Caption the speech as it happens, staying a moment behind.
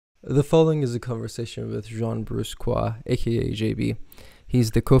The following is a conversation with Jean-Bruce Koua, aka JB. He's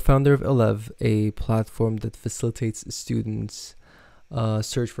the co-founder of Elev, a platform that facilitates students'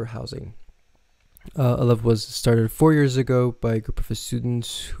 search for housing. Elev was started 4 years ago by a group of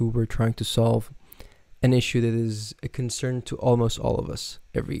students who were trying to solve an issue that is a concern to almost all of us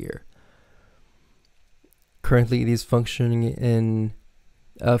every year. Currently, it is functioning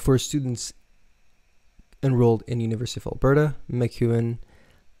for students enrolled in University of Alberta, McEwan,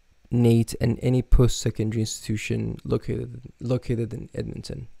 NAIT, and any post-secondary institution located in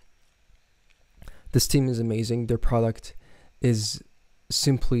Edmonton. This team is amazing. Their product is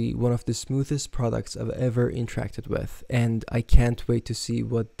simply one of the smoothest products I've ever interacted with, and I can't wait to see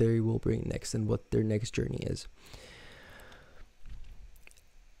what they will bring next and what their next journey is.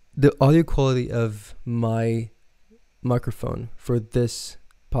 The audio quality of my microphone for this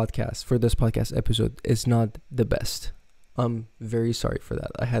podcast episode is not the best. I'm very sorry for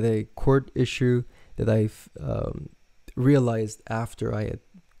that. I had a cord issue that I've realized after I had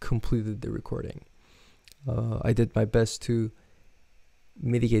completed the recording. I did my best to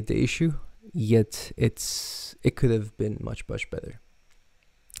mitigate the issue, yet it could have been much better.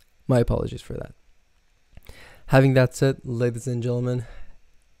 My apologies for that. Having that said, ladies and gentlemen,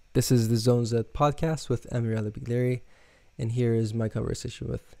 this is the Zone Z podcast with Amirali Bigleri, and here is my conversation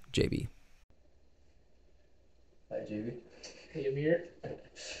with JB. Hi, JB. Hey, Amir.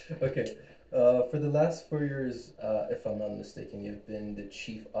 Okay. For the last 4 years, if I'm not mistaken, you've been the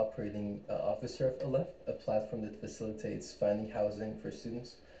Chief Operating Officer of Elev, a platform that facilitates finding housing for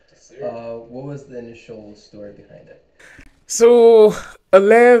students. Yes, sir. What was the initial story behind it? So,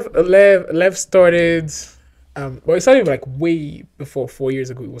 Elev started. Well, it started like way before 4 years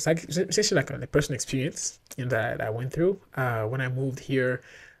ago. It was like essentially like a personal experience that I went through when I moved here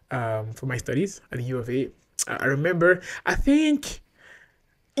for my studies at the U of A. I remember, I think,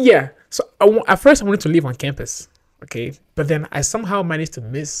 yeah. So at first I wanted to live on campus, okay, but then I somehow managed to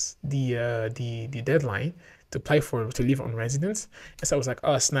miss the deadline to apply to live on residence. And so I was like,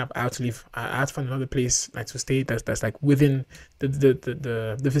 oh snap, I have to leave. I have to find another place like to stay that's like within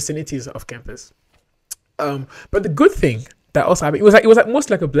the vicinities of campus. But the good thing that also happened, it was almost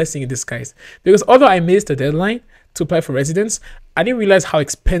like a blessing in disguise, because although I missed the deadline to apply for residence, I didn't realize how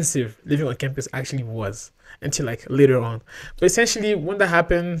expensive living on campus actually was until like later on. But essentially, when that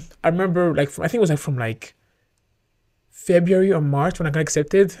happened, I remember I think it was like from like February or March when I got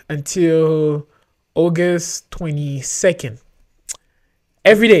accepted until August 22nd.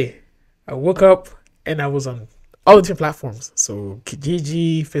 Every day, I woke up and I was on all the different platforms. So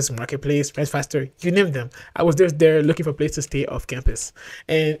Kijiji, Facebook Marketplace, Rent Faster, you name them. I was just there looking for a place to stay off campus.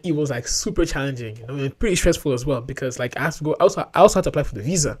 And it was like super challenging, and pretty stressful as well, because like I have to go, I also had to apply for the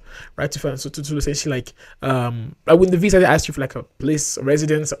visa, right? To essentially like when the visa, they asked you for like a place, a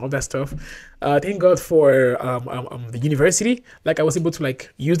residence, and all that stuff. Thank God for the university. Like I was able to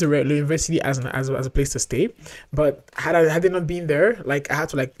like use the university as a place to stay. But had they not been there, like I had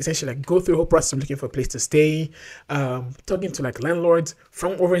to like essentially like go through the whole process of looking for a place to stay, talking to like landlords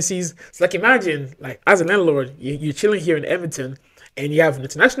from overseas. So like imagine like as a landlord, you're chilling here in Edmonton, and you have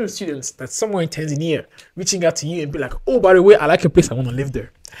international students that's somewhere in Tanzania reaching out to you and be like, oh, by the way, I like your place, I want to live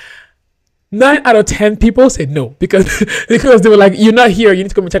there. 9 out of 10 people said no, because they were like, you're not here, you need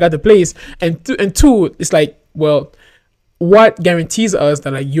to come and check out the place. And two, it's like, well, what guarantees us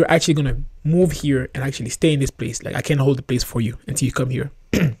that like you're actually gonna move here and actually stay in this place? Like I can't hold the place for you until you come here.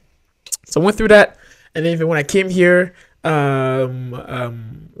 So I went through that, and then even when I came here,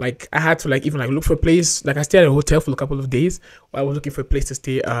 like I had to like even like look for a place. Like I stayed at a hotel for a couple of days while I was looking for a place to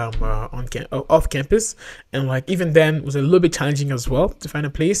stay off campus, and like even then it was a little bit challenging as well to find a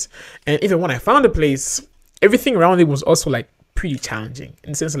place. And even when I found a place, everything around it was also like pretty challenging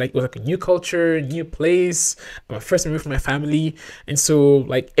in the sense like it was like a new culture, new place, my first time away from my family, and so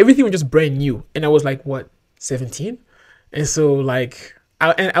like everything was just brand new. And I was like what 17, and so like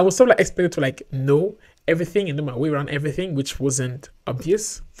I was sort of like expected to like know everything and know my way around everything, which wasn't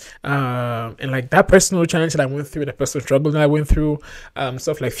obvious. And like that personal challenge that I went through, the personal struggle that I went through, sort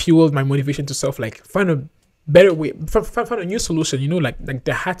of like fueled my motivation to sort of like find a better way, find a new solution. Like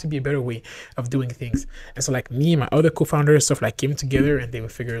there had to be a better way of doing things. And so like me and my other co-founders sort of like came together, and they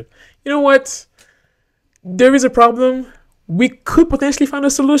figured, you know what, there is a problem. We could potentially find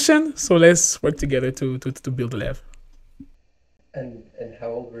a solution. So let's work together to build Elev. And how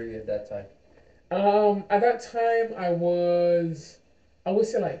old were you at that time? At that time I would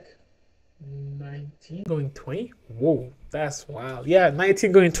say like 19 going 20. Whoa, that's wild. Yeah,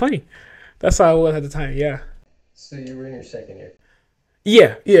 19 going 20. That's how I was at the time. Yeah. So you were in your second year.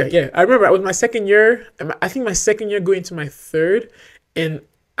 Yeah. I remember it was my second year. I think my second year going to my third, and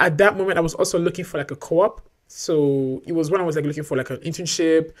at that moment, I was also looking for like a co-op. So it was when I was like looking for like an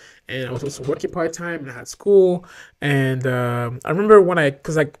internship, and I was also working part-time, and I had school. And I remember when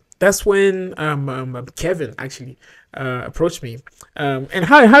because like that's when Kevin actually approached me. And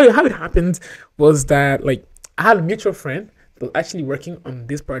how it happened was that like I had a mutual friend that was actually working on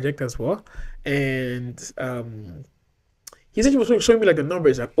this project as well. And he essentially was showing me like the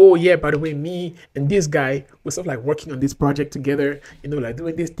numbers, like, oh yeah, by the way, me and this guy were sort of like working on this project together, you know, like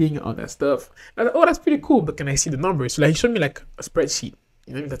doing this thing and all that stuff. And I was like, oh, that's pretty cool, but can I see the numbers? So like he showed me like a spreadsheet,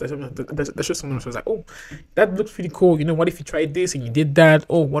 you know, that shows some numbers. So I was like, oh, that looks pretty cool. You know, what if you tried this and you did that?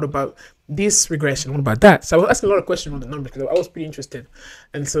 Oh, what about this regression? What about that? So I was asking a lot of questions on the numbers because I was pretty interested.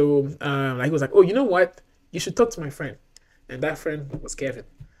 And so like he was like, oh, you know what? You should talk to my friend. And that friend was Kevin.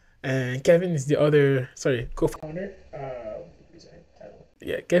 And Kevin is the other, co-founder.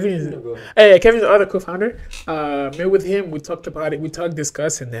 Kevin's the other co-founder. Met with him, we talked about it,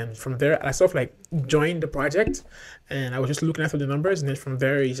 discussed, and then from there, I sort of like joined the project, and I was just looking after the numbers, and then from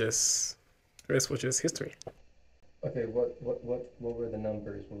there, the rest was just history. Okay, what were the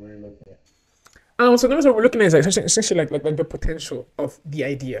numbers? What were you looking at? So the numbers that we're looking at is like essentially like the potential of the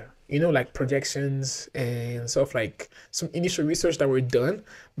idea, you know, like projections and sort of like some initial research that were done.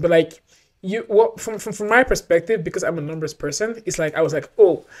 But like from my perspective, because I'm a numbers person, it's like I was like,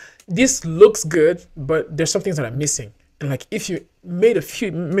 oh, this looks good, but there's some things that are missing. And like if you made a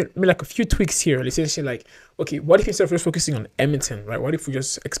few tweaks here, essentially like, okay, what if instead of just focusing on Edmonton, right? What if we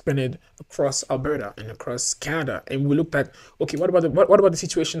just expanded across Alberta and across Canada, and we looked at, okay, what about the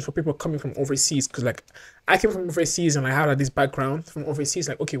situation for people coming from overseas? Because like I came from overseas and I had this background from overseas.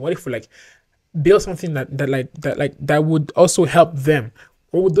 Like, okay, what if we like build something that would also help them?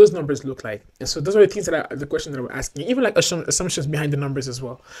 What would those numbers look like? And so those are the things the questions that we're asking, even like assumptions behind the numbers as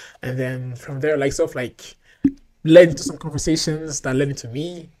well. And then from there, like sort of like led into some conversations that led into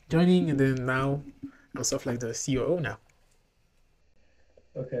me joining, and then now I'm sort of like the COO now.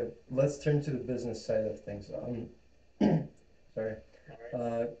 Okay, let's turn to the business side of things. Sorry.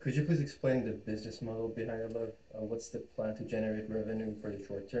 Could you please explain the business model behind Elev? What's the plan to generate revenue for the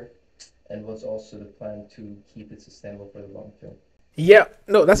short term? And what's also the plan to keep it sustainable for the long term? Yeah,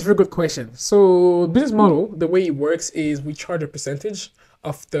 no, that's a very good question. So business model, the way it works is we charge a percentage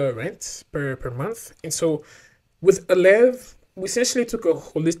of the rent per month. And so with Elev, we essentially took a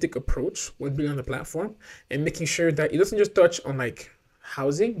holistic approach when building on the platform and making sure that it doesn't just touch on like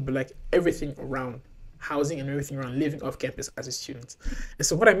housing, but like everything around housing and everything around living off campus as a student. And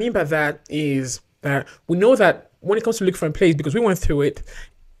so what I mean by that is that we know that when it comes to looking for a place, because we went through it,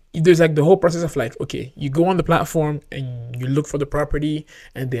 there's like the whole process of like, okay, you go on the platform and you look for the property,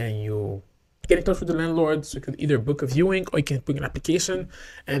 and then you get in touch with the landlord. So you could either book a viewing or you can book an application.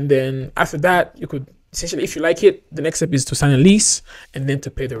 And then after that, you could essentially, if you like it, the next step is to sign a lease and then to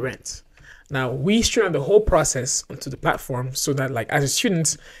pay the rent. Now we streamline the whole process onto the platform so that like as a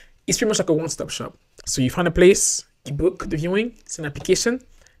student, it's pretty much like a one-stop shop. So you find a place, you book the viewing, send an application,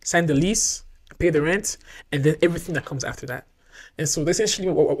 sign the lease, pay the rent, and then everything that comes after that. And so essentially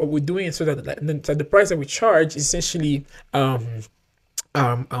what we're doing is so that the price that we charge is essentially like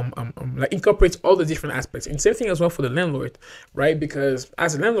incorporates all the different aspects, and same thing as well for the landlord, right? Because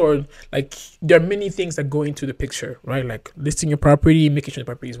as a landlord, like there are many things that go into the picture, right? Like listing your property, making sure the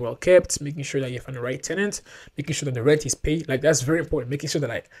property is well kept, making sure that you find the right tenant, making sure that the rent is paid. Like that's very important. Making sure that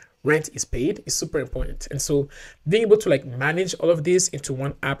like rent is paid is super important. And so being able to like manage all of this into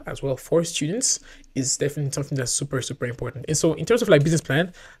one app as well for students is definitely something that's super important. And so in terms of like business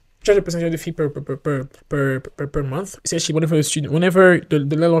plan, charge a percentage of the fee per month. Essentially, whenever the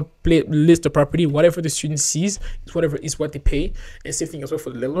landlord lists the property, whatever the student sees is what they pay. And same thing as well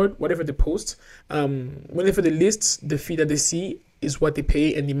for the landlord. Whatever they post, whenever they list, the fee that they see is what they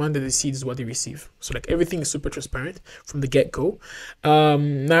pay, and the amount that they see is what they receive. So like everything is super transparent from the get-go.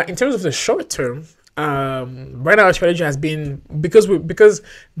 Now in terms of the short term, right now our strategy has been, because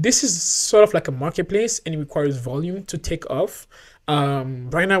this is sort of like a marketplace and it requires volume to take off.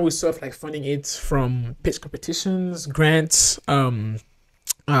 Right now we're sort of like funding it from pitch competitions, grants, and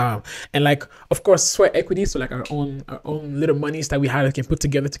like of course sweat equity, so like our own little monies that we have that can put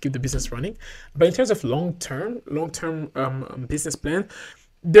together to keep the business running. But in terms of long term business plan,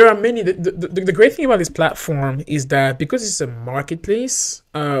 there are many. The great thing about this platform is that because it's a marketplace,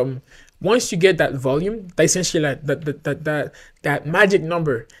 once you get that volume, that essentially like that magic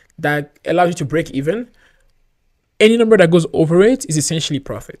number that allows you to break even, any number that goes over it is essentially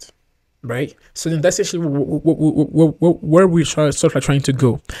profit, right? So then that's actually where we sort of like trying to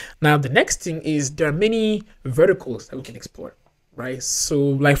go. Now, the next thing is there are many verticals that we can explore, right? So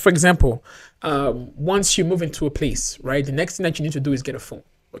like, for example, once you move into a place, right, the next thing that you need to do is get a phone,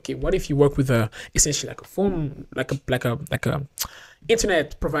 Okay, what if you work with a essentially like a phone, like a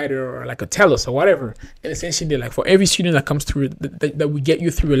internet provider or like a telus or whatever, and essentially like for every student that comes through that we get you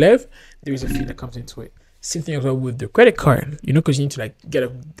through Elev, there is a fee that comes into it. Same thing as well with the credit card, because you need to like get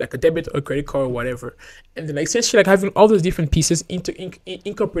a debit or credit card or whatever, and then like essentially like having all those different pieces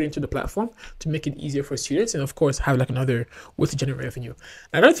incorporate into the platform to make it easier for students, and of course have like another way to generate revenue.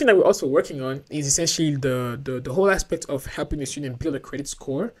 Another thing that we're also working on is essentially the whole aspect of helping the student build a credit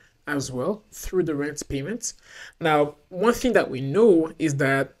score as well through the rent payments. Now, one thing that we know is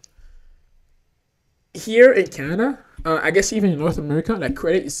that here in Canada, I guess even in North America, like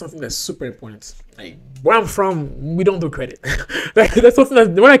credit is something that's super important. Like where I'm from, we don't do credit. Like that's something that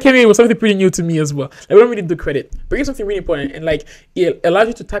when I came in, it was something pretty new to me as well. Like we don't really do credit, but it's something really important, and like it allows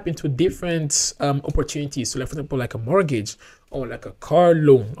you to tap into different opportunities. So, like for example, like a mortgage or like a car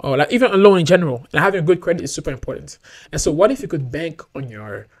loan or like even a loan in general. And having good credit is super important. And so, what if you could bank on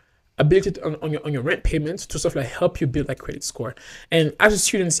your ability to, on your rent payments to sort of like help you build that credit score? And as a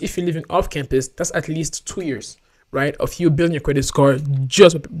student, if you're living off campus, that's at least 2 years, right, of you building your credit score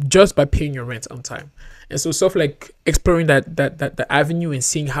just by paying your rent on time. And so sort of like exploring that avenue and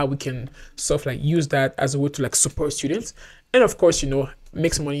seeing how we can sort of like use that as a way to like support students, and of course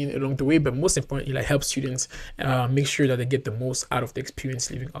make some money along the way, but most importantly like help students make sure that they get the most out of the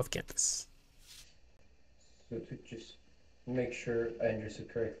experience living off campus. So to just make sure I understood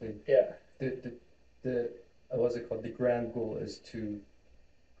correctly, Yeah. the what's it called? The grand goal is to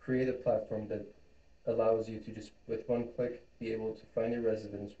create a platform that allows you to just with one click be able to find a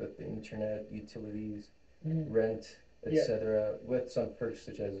residence with the internet, utilities, rent, Yeah. etc., with some perks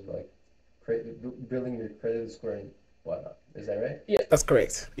such as like building your credit score and whatnot. Is that right? Yeah, that's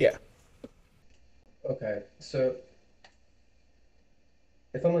correct. Yeah. Okay, so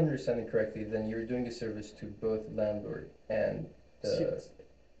if I'm understanding correctly, then you're doing a service to both landlord and the Students.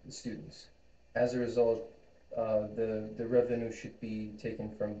 students. As a result, the revenue should be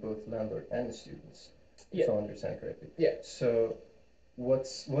taken from both landlord and the students, if Yeah. I understand correctly. Yeah. So,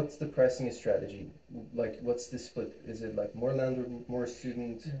 what's the pricing strategy? Like, what's the split? Is it like more landlord, more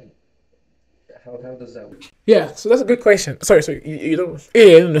student? How does that work? Yeah, so that's a good question. Sorry, so you don't.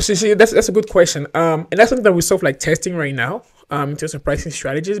 Yeah, no, see, that's a good question. And that's something that we're sort of like testing right now. In terms of pricing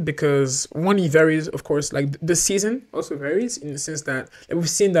strategies, because one, it varies, of course. Like the season also varies in the sense that like, we've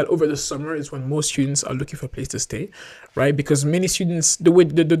seen that over the summer is when most students are looking for a place to stay, right? Because many students, the way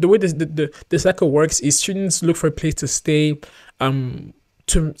the cycle works is students look for a place to stay, something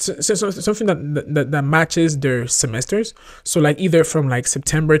that matches their semesters. So like either from like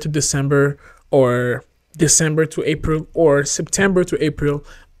September to December, or December to April, or September to April,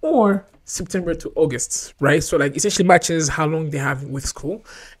 or September to August, right? So like essentially matches how long they have with school.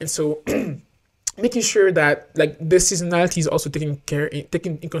 And so making sure that like the seasonality is also taken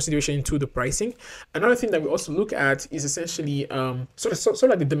in consideration into the pricing. Another thing that we also look at is essentially sort of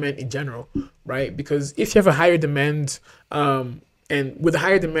like the demand in general, right? Because if you have a higher demand, and with a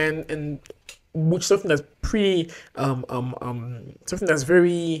higher demand, and which something that's pretty something that's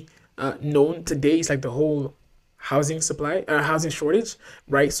very known today is like the whole housing shortage,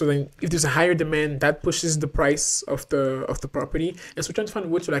 right? So then if there's a higher demand, that pushes the price of the property, and so trying to find a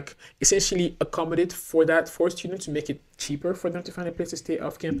way to like essentially accommodate for that for students to make it cheaper for them to find a place to stay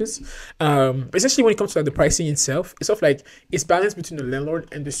off campus. Essentially when it comes to like the pricing itself, it's sort of like it's balanced between the landlord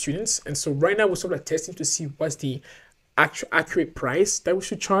and the students. And so right now we're sort of like testing to see what's the accurate price that we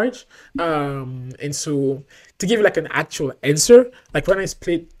should charge. And so to give like an actual answer, like when I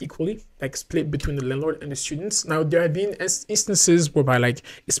split equally, like split between the landlord and the students. Now there have been instances whereby like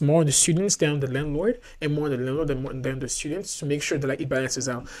it's more on the students than the landlord, and more on the landlord than the students, to make sure that like it balances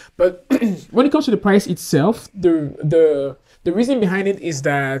out. But when it comes to the price itself, the reason behind it is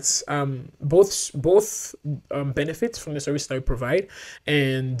that both benefit from the service that we provide,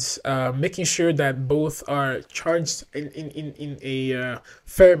 and making sure that both are charged in a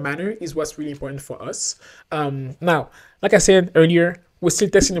fair manner is what's really important for us. Now, like I said earlier, we're still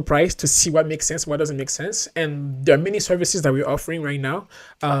testing the price to see what makes sense, what doesn't make sense, and there are many services that we're offering right now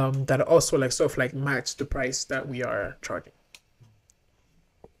that are also like sort of like match the price that we are charging.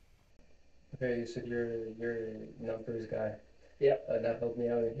 Okay, you said you're a numbers guy. Yeah. That helped me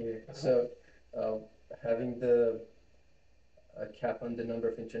out in here. So, uh, having the cap on the number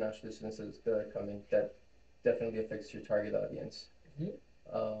of international students that are coming, that definitely affects your target audience.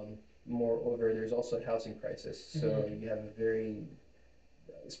 Mhm. Moreover, there's also a housing crisis, so Mhm. you have a very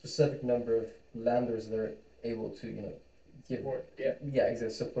specific number of landlords that are able to, give, Support, yeah. yeah, exactly,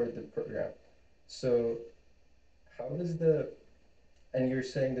 support the program. So, how does and you're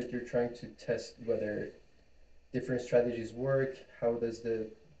saying that you're trying to test whether different strategies work. How does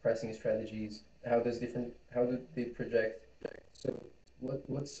pricing strategies? How do they project? So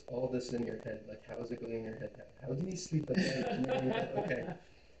what's all this in your head? Like, how is it going in your head? How do you sleep at night? Knowing that, okay,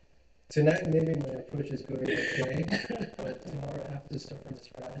 tonight maybe my approach is going okay, but tomorrow I have to start from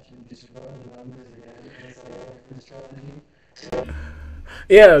scratch and just run the numbers again and say, oh, the strategy.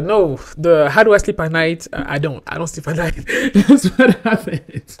 Yeah, no. The how do I sleep at night? I don't. I don't sleep at night. That's what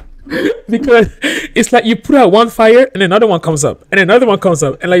happens. Because it's like you put out one fire and another one comes up and another one comes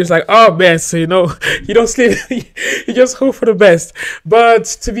up and like it's like, oh man, so you know you don't sleep. You just hope for the best. But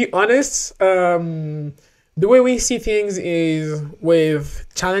to be honest, the way we see things is with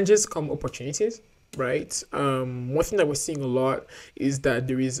challenges come opportunities, right? One thing that we're seeing a lot is that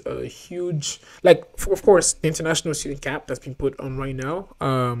there is a huge, like, of course, the international student cap that's been put on right now.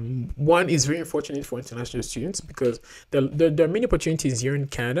 One is very unfortunate for international students because there are many opportunities here in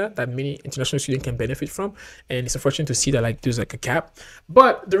Canada that many international students can benefit from, and it's unfortunate to see that like there's like a cap.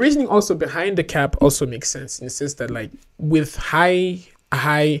 But the reasoning also behind the cap also makes sense in the sense that like with high,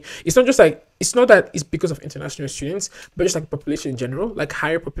 it's not just like, it's not that it's because of international students, but just like population in general, like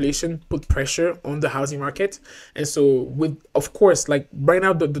higher population put pressure on the housing market. And so with, of course, like right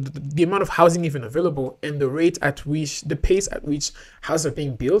now, the amount of housing even available and the rate at which, the pace at which houses are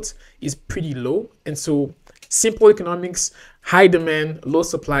being built is pretty low. And so simple economics, high demand, low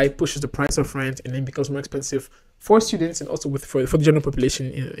supply pushes the price of rent and then becomes more expensive for students and also for the general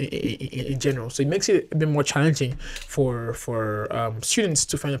population in general. So it makes it a bit more challenging for students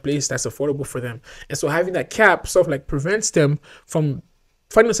to find a place that's affordable for them. And so having that cap sort of like prevents them from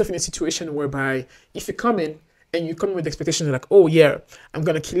finding themselves in a situation whereby if you come in and you come in with expectations like, oh yeah, I'm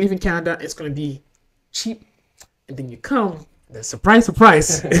going to live in Canada, it's going to be cheap. And then you come, then surprise,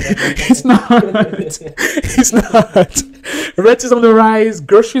 it's not. It's not. Rent is on the rise,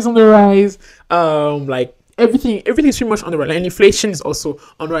 groceries on the rise, like, everything's pretty much on the rise, and inflation is also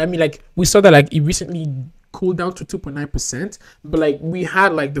on the rise. I mean, like we saw that like it recently cooled down to 2.9%, but like we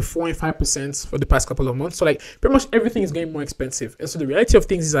had like the 4 and 5% for the past couple of months. So like pretty much everything is getting more expensive, and so the reality of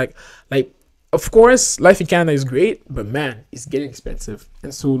things is like of course life in Canada is great, but man, it's getting expensive,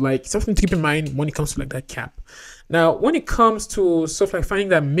 and so like something to keep in mind when it comes to like that cap. Now, when it comes to sort of like finding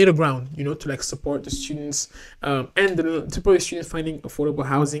that middle ground, you know, to like support the students, and to support the students finding affordable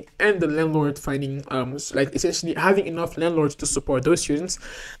housing, and the landlord finding, like essentially having enough landlords to support those students,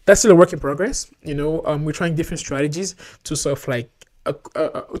 that's still a work in progress. You know, we're trying different strategies to sort of like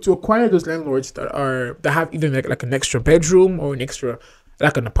to acquire those landlords that have either like an extra bedroom or an extra,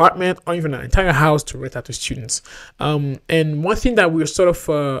 like an apartment or even an entire house to rent out to students. And one thing that we're sort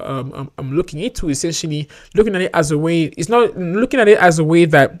of looking into is essentially looking at it as a way, it's not looking at it as a way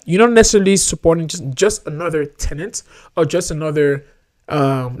that you're not necessarily supporting just another tenant or just another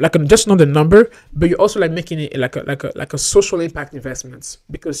just another number, but you're also like making it like a social impact investments,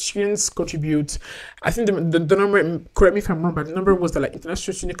 because students contribute. I think the number, correct me if I'm wrong, but the number was that like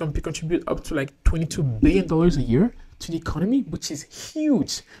international students can contribute up to like $22 billion a year to the economy, which is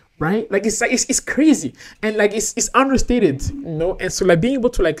huge, right? Like it's crazy, and like it's understated, you know. And so like being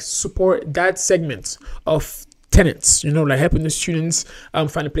able to like support that segment of tenants, you know, like helping the students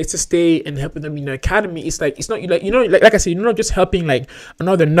find a place to stay and helping them in the academy, it's like, it's not like, you know, like I said, you're not just helping like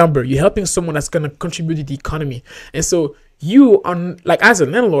another number, you're helping someone that's gonna contribute to the economy. And so you on like as a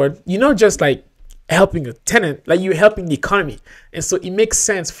landlord, you're not just like helping a tenant, like you're helping the economy. And so it makes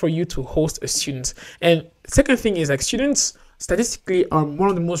sense for you to host a student. And second thing is like students statistically are one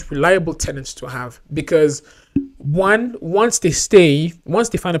of the most reliable tenants to have, because once they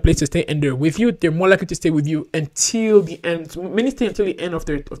find a place to stay and they're with you, they're more likely to stay with you until the end. Many stay until the end of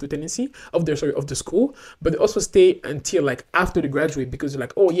the tenancy of the school, but they also stay until like after they graduate, because they're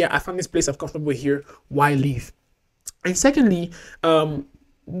like, oh yeah, I found this place, I'm comfortable here, why leave? And secondly,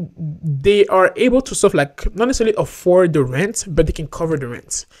 they are able to sort of like not necessarily afford the rent, but they can cover the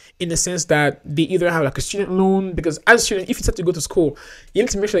rent in the sense that they either have like a student loan, because as a student, if you start to go to school, you need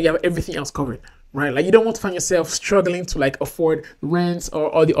to make sure that you have everything else covered, right? Like you don't want to find yourself struggling to like afford rent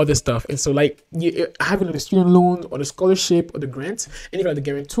or all the other stuff. And so like you having like the student loan or the scholarship or the grant, and even like the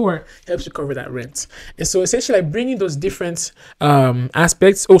guarantor helps you cover that rent. And so essentially like bringing those different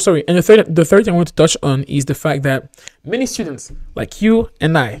aspects. Oh, sorry. And the third thing I want to touch on is the fact that many students like you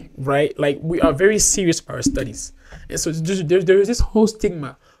and I, right? Like we are very serious about our studies. And so there is this whole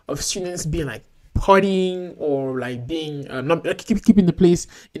stigma of students being like partying or like being not keeping the place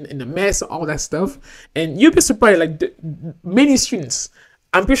in a mess, all that stuff. And you'll be surprised, like many students,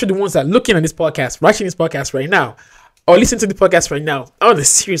 I'm pretty sure the ones that are looking at this podcast, watching this podcast right now, or listening to the podcast right now, are the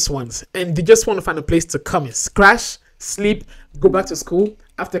serious ones, and they just want to find a place to come and crash, sleep, go back to school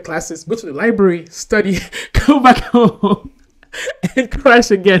after classes, go to the library, study, go back home. and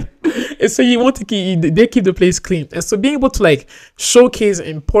crash again. And so you want to they keep the place clean. And so being able to like showcase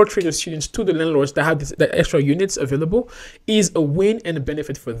and portray the students to the landlords that have the extra units available is a win and a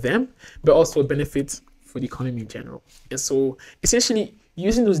benefit for them, but also a benefit for the economy in general. And so essentially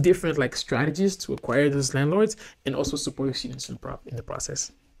using those different like strategies to acquire those landlords and also support the students in the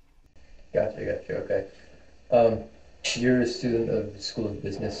process. Gotcha. Okay. You're a student of the School of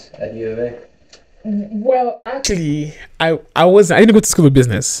Business at U of A. Well, actually, I didn't go to School of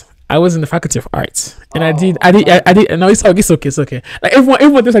Business. I was in the Faculty of Arts, and I did. No, it's okay. Like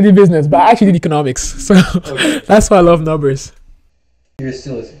everyone thinks I did business, but I actually did economics. So that's why I love numbers. You're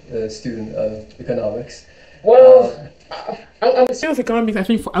still a student of economics. Well, I'm a student of economics. I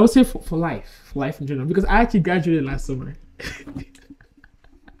think I would say for life in general, because I actually graduated last summer.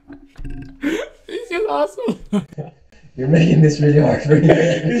 This is awesome. You're making this really hard for me.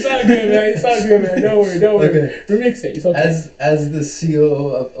 It's all good, man. Don't worry. Okay. We mix it. It's okay. As the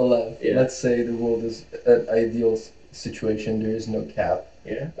COO of Elev, Yeah. let's say the world is an ideal situation. There is no cap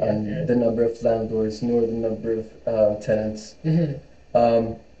on the number of landlords nor the number of tenants.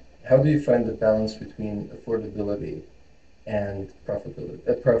 Mm-hmm. How do you find the balance between affordability and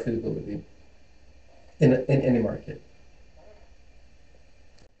profitability in any market?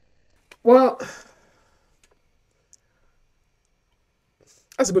 Well,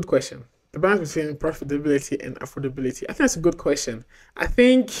 that's a good question. The balance between profitability and affordability. I think that's a good question. I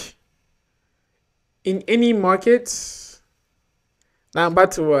think in any market, now I'm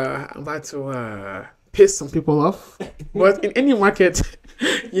about to piss some people off, but in any market,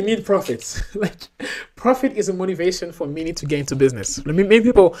 you need profits. Like, profit is a motivation for many to get into business. I mean, many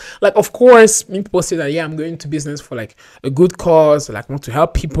people, like, of course, many people say that, yeah, I'm going into business for like a good cause, like, want to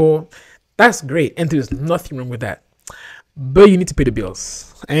help people. That's great, and there's nothing wrong with that. But you need to pay the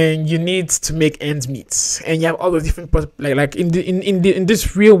bills, and you need to make ends meet, and you have all those different like in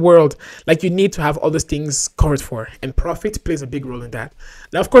this real world, like you need to have all those things covered for, and profit plays a big role in that.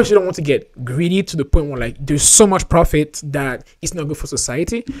 Now, of course, you don't want to get greedy to the point where like there's so much profit that it's not good for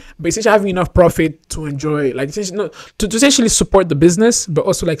society, but essentially having enough profit to enjoy, like to essentially support the business, but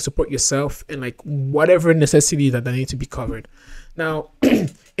also like support yourself and like whatever necessity that need to be covered. Now, in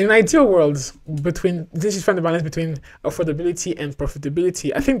an ideal world, this is find the balance between affordability and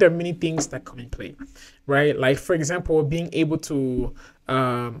profitability. I think there are many things that come in play, right? Like, for example, being able to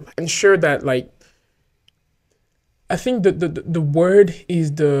ensure that, like, I think the word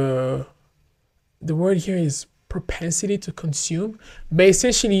is the word here is propensity to consume, but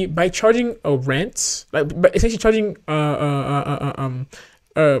essentially by charging a rent, charging a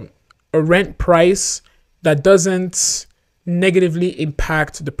rent price that doesn't negatively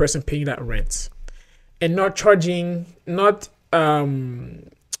impact the person paying that rent, and not charging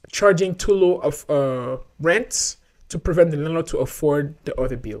too low of rent to prevent the landlord to afford the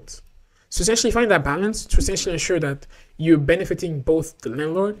other bills. So essentially find that balance to essentially ensure that you're benefiting both the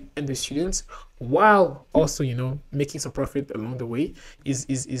landlord and the students, while also, you know, making some profit along the way is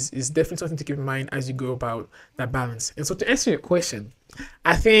definitely something to keep in mind as you go about that balance. And so to answer your question,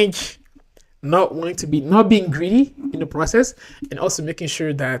 I think not being greedy in the process, and also making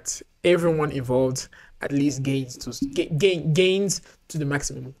sure that everyone involved at least gains to the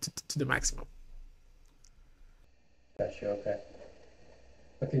maximum. To the maximum. Gotcha. Okay.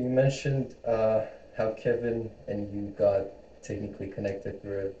 You mentioned how Kevin and you got technically connected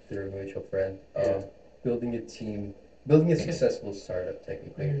through a mutual friend. Building a successful startup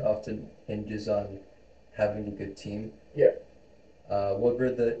technically often hinges on having a good team. Yeah. What were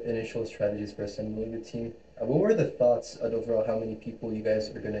the initial strategies for assembling the team? What were the thoughts on overall how many people you guys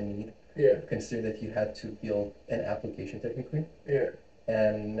are going to need? Yeah. Consider that you had to build an application technically. Yeah.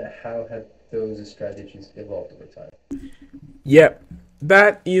 And how have those strategies evolved over time? Yeah,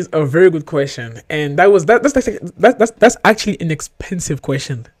 that is a very good question, and that's actually an expensive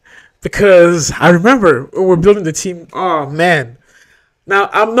question, because I remember when we're building the team. Oh man. Now,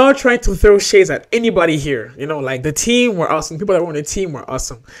 I'm not trying to throw shades at anybody here. You know, like, the team were awesome. People that were on the team were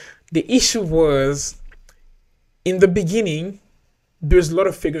awesome. The issue was, in the beginning, there's a lot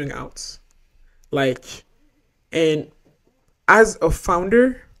of figuring out. Like, and as a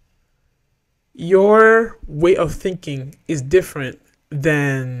founder, your way of thinking is different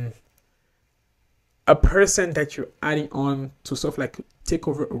than a person that you're adding on to sort of like take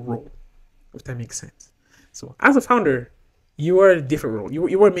over a role, if that makes sense. So, as a founder, you are a different role.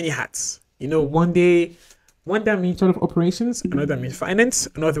 You wear many hats. You know, one day I'm in charge of operations, another I'm in finance,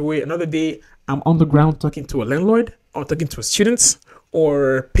 another day I'm on the ground talking to a landlord or talking to students,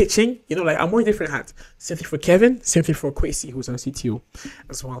 or pitching. You know, like I'm wearing different hats. Same thing for Kevin, same thing for Kwesi, who's our CTO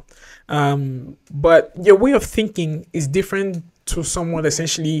as well. But your way of thinking is different to someone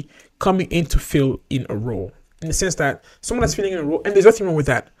essentially coming in to fill in a role. In the sense that someone that's filling in a role, and there's nothing wrong with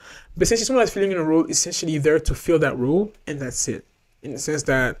that, but essentially someone that's filling in a role is essentially there to fill that role, and that's it. In the sense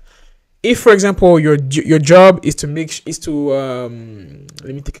that, if, for example, your job is to let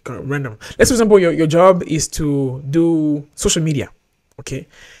me take a kind of random. Let's, for example, your job is to do social media, okay?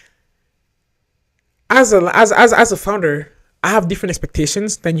 As a founder, I have different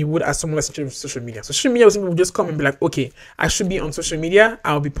expectations than you would as someone that's in charge of social media. So social media will just come and be like, okay, I should be on social media.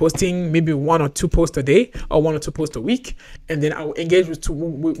 I'll be posting maybe 1 or 2 posts a day, or 1 or 2 posts a week, and then I'll engage with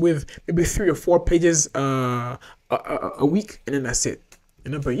maybe 3 or 4 pages a week, and then that's it. You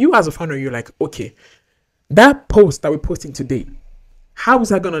know, but you as a founder, you're like, okay, that post that we're posting today, how is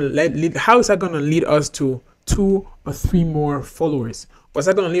that gonna lead us to 2 or 3 more followers? Or is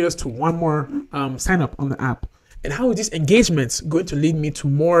that gonna lead us to 1 more sign up on the app? And how is this engagement going to lead me to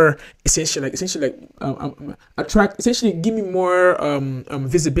more essentially give me more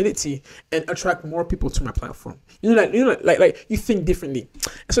visibility and attract more people to my platform? Like you think differently.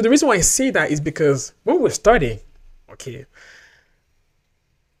 And so the reason why I say that is because when we're starting, okay,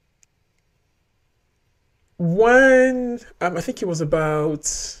 I think it was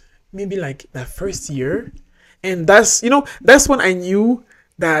about maybe like that first year, and that's when I knew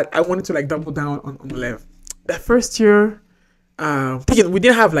that I wanted to like double down on Elev. That first year, we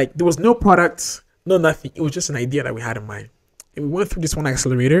didn't have there was no product, no nothing. It was just an idea that we had in mind. And we went through this one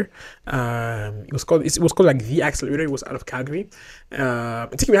accelerator. It was called like the accelerator. It was out of Calgary. I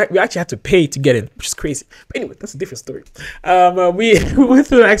think we actually had to pay to get in, which is crazy. But anyway, that's a different story. We went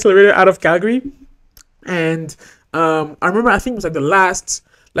through an accelerator out of Calgary, and I remember, I think it was like the last,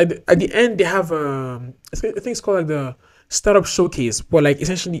 at the end they have I think it's called like the startup showcase, where like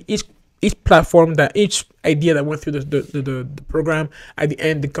essentially each platform, that each idea that went through the program, at the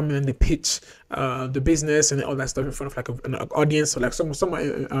end they come in and they pitch the business and all that stuff in front of like an audience. So like some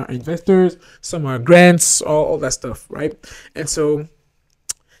are investors, some are grants, all that stuff, right? And so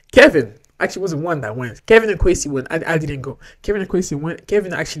Kevin actually was the one that went. Kevin and Kwesi went. I didn't go. Kevin and Kwesi went.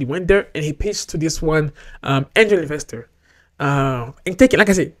 Kevin actually went there and he pitched to this one angel investor. And like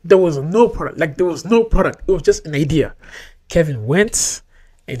I said, there was no product. It was just an idea. Kevin went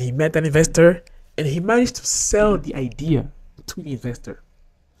and he met an investor, and he managed to sell the idea to the investor,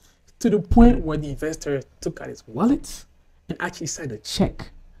 to the point where the investor took out his wallet and actually signed a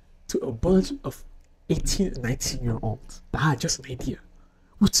check to a bunch of 18 and 19-year-olds that had just an idea,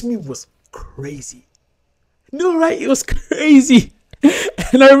 which to me was crazy. No, right? It was crazy.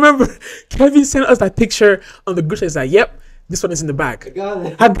 And I remember Kevin sent us that picture on the group chat. He's like, yep, this one is in the bag. I got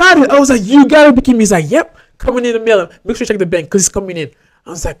it. I was like, you got it. He's like, yep, coming in the mail. Make sure you check the bank because it's coming in. I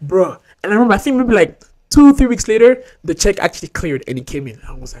was like, bro. And I remember, I think maybe like 2-3 weeks later, the check actually cleared and it came in.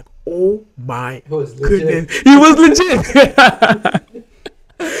 I was like, oh my goodness. It was legit.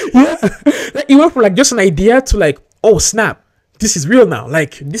 Yeah. Like, it went from like just an idea to like, oh snap, this is real now.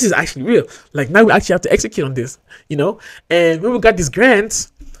 Like, this is actually real. Like, now we actually have to execute on this, And when we got this grant,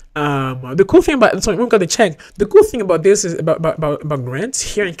 the cool thing about, when we got the check, the cool thing about this is about grants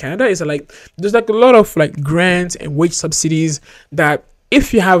here in Canada is that like there's like a lot of like grants and wage subsidies that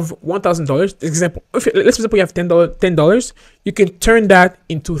if you have $1,000, example, let's for example you have $10, you can turn that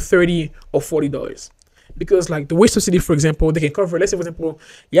into $30 or $40. Because like the wage subsidy, for example, they can cover, let's say for example,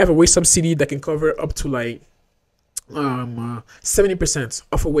 you have a wage subsidy that can cover up to like 70%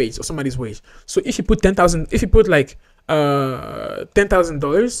 of a wage or somebody's wage. So if you put like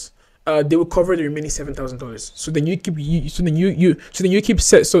 $10,000, they will cover the remaining $7,000. So then you keep if you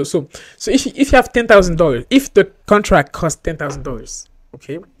have $10,000, if the contract costs $10,000,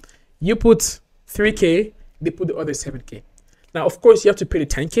 okay, you put $3,000, they put the other $7,000. Now of course you have to pay the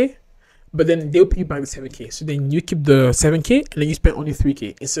 $10,000, but then they'll pay you back the $7,000. So then you keep the $7,000 and then you spend only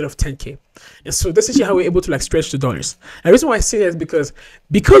 $3,000 instead of $10,000. And so that's actually how we're able to like stretch the dollars. And the reason why I say that is because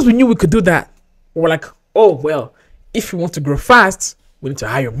we knew we could do that. We're like, oh well, if we want to grow fast, we need to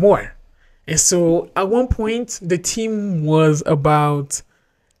hire more. And so at one point the team was about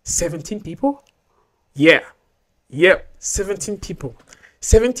 17 people. Yeah. Yep. 17 people.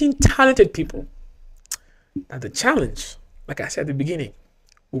 17 talented people. Now the challenge, like I said at the beginning,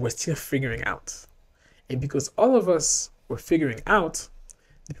 we were still figuring out. And because all of us were figuring out,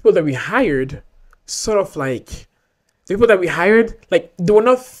 the people that we hired like they were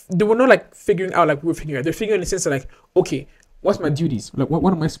not like figuring out like we were figuring out. They're figuring in the sense of like, okay, what's my duties? Like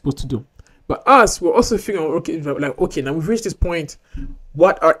what am I supposed to do? But us, we're also figuring out, okay, like, okay, now we've reached this point.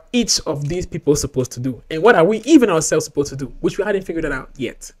 What are each of these people supposed to do? And what are we even ourselves supposed to do? Which we hadn't figured that out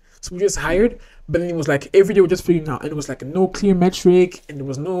yet. So we just hired, but then it was like every day we're just figuring out, and it was like no clear metric, and there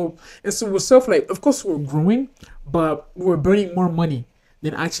was no, and so it was self like, of course we're growing, but we were burning more money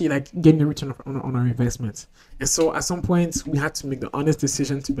than actually like getting the return on our investments. And so at some point we had to make the honest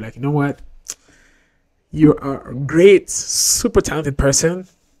decision to be like, you know what, you're a great, super talented person,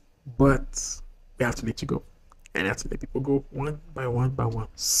 but we have to let you go. And I have to let people go one by one by one.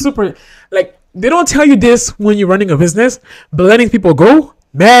 Super, like, they don't tell you this when you're running a business, but letting people go,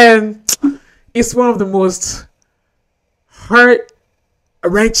 man, it's one of the most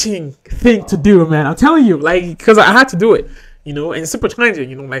heart-wrenching thing to do, man. I'm telling you, like, because I had to do it, you know, and it's super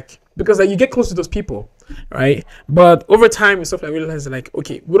challenging, you know, like, because like you get close to those people, right? But over time and stuff, I realized like,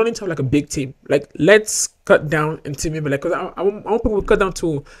 okay, we don't need to have like a big team. Like, let's cut down into maybe like, because I want people to cut down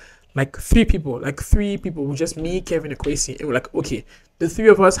to like three people, with just me, Kevin, and Kwesi, and we're like, okay, the three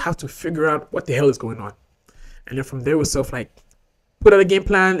of us have to figure out what the hell is going on, and then from there we self like put out a game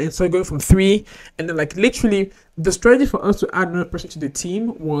plan and start going from three, and then like literally the strategy for us to add another person to the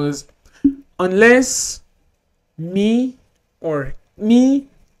team was, unless me,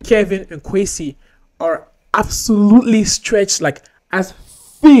 Kevin, and Kwesi are absolutely stretched like as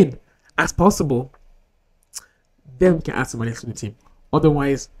thin as possible, then we can add somebody else to the team.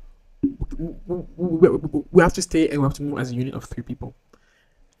 Otherwise, we have to stay and we have to move as a unit of three people,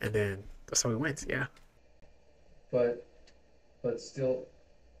 and then that's how we went. Yeah. But still,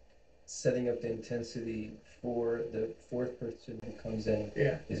 setting up the intensity for the fourth person who comes in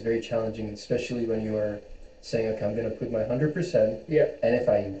is very challenging, especially when you are saying, okay, I'm going to put my 100%, and if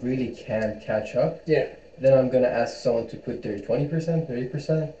I really can't catch up, then I'm going to ask someone to put their 20%,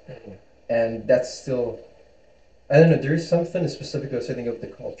 30%, and that's still, I don't know, there is something specific about setting up the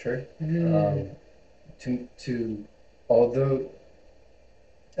culture, to although,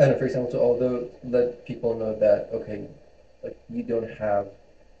 I don't know, for example, to although let people know that, okay, like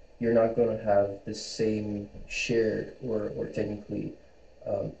you're not going to have the same share or technically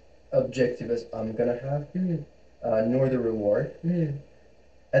objective as I'm going to have, nor the reward.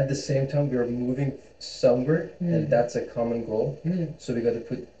 At the same time, we are moving somewhere, and that's a common goal. So we got to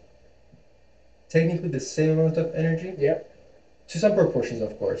put technically the same amount of energy, to some proportions,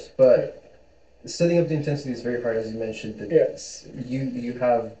 of course, but setting up the intensity is very hard, as you mentioned. That you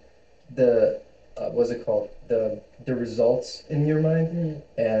have the what's it called, the results in your mind,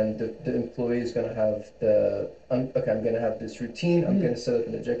 and the employee is going to have okay, I'm going to have this routine, I'm going to set up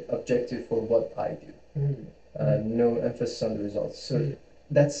an objective for what I do, no emphasis on the results. So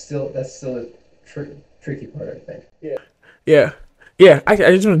that's still a tricky part, I think.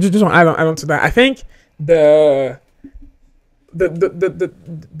 I just want to add on to that. I think the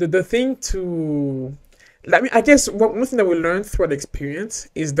thing to, I mean, I guess one thing that we learned throughout the experience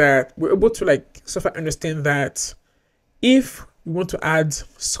is that we're able to like sort of understand that if we want to add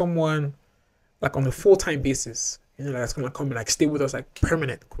someone like on a full-time basis, you know, that's gonna come and like stay with us like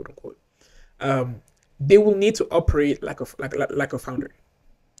permanent, quote unquote, they will need to operate like a founder.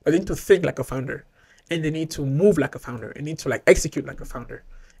 They need to think like a founder, and they need to move like a founder, and need to like execute like a founder.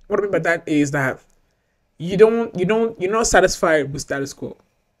 What I mean by that is that you're not satisfied with status quo.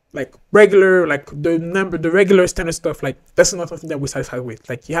 Like regular, like the regular standard stuff, like that's not something that we're satisfied with.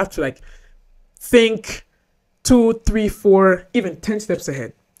 Like you have to like think 2, 3, 4, even 10 steps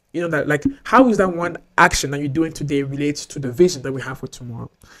ahead. You know, that like, how is that one action that you're doing today relates to the vision that we have for tomorrow?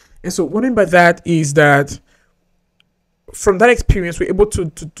 And so what I mean by that is that from that experience, we're able to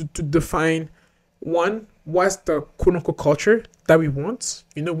define, one, what's the quote unquote culture that we want,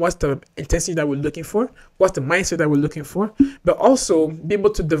 you know, what's the intensity that we're looking for, what's the mindset that we're looking for, but also be able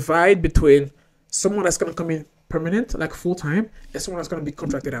to divide between someone that's going to come in permanent, like full time, and someone that's going to be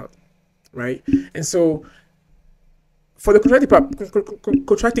contracted out, right? And so for the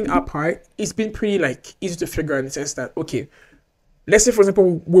contracting out part, it's been pretty like easy to figure out in the sense that, okay, let's say for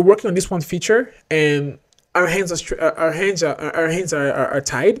example we're working on this one feature and our hands are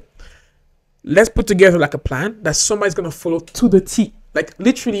tied. Let's put together like a plan that somebody's gonna follow to the T. Like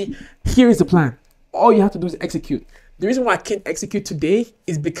literally, here is the plan. All you have to do is execute. The reason why I can't execute today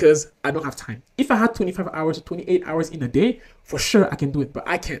is because I don't have time. If I had 25 hours or 28 hours in a day, for sure I can do it, but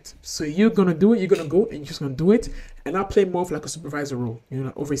I can't. So you're gonna do it. You're gonna go and you're just gonna do it, and I'll play more of like a supervisor role. You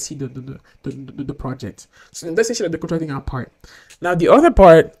know, oversee the project. So that's actually like the contracting out part. Now the other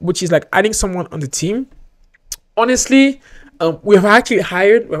part, which is like adding someone on the team. Honestly, we've actually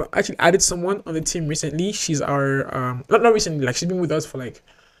added someone on the team recently. She's our not recently, like she's been with us for like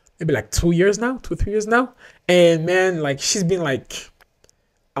maybe like 2 years now, 2-3 years now. And man, like she's been like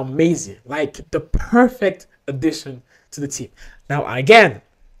amazing, like the perfect addition to the team. Now, again,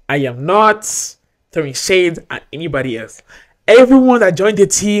 I am not throwing shade at anybody else. Everyone that joined the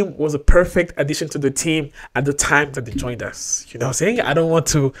team was a perfect addition to the team at the time that they joined us. You know what I'm saying? I don't want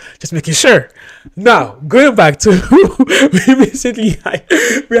to, just making sure. Now, going back to who we basically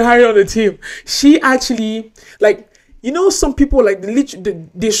we hired on the team. She actually, like, you know, some people, like,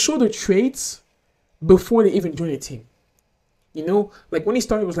 they show the traits before they even join the team. You know, like when he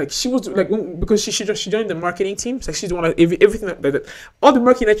started, it was like she was like because she joined the marketing team. So she's the one that everything that all the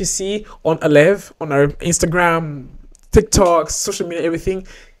marketing that you see on Elev, on our Instagram, TikTok, social media, everything.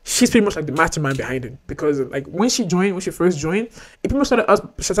 She's pretty much like the mastermind behind it, because like when she first joined, it pretty much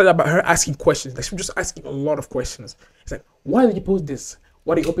started about her asking questions. Like she was just asking a lot of questions. It's like, why did you post this?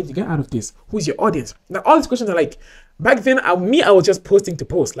 What are you hoping to get out of this? Who's your audience? Now all these questions are like, back then, I was just posting to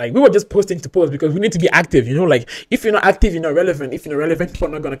post. Like, we were just posting to post because we need to be active, you know? Like, if you're not active, you're not relevant. If you're not relevant, people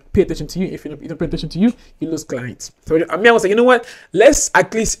are not going to pay attention to you. If you don't pay attention to you, you lose clients. So, I was like, you know what? Let's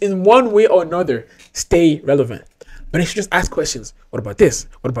at least in one way or another stay relevant. But then she just ask questions. What about this?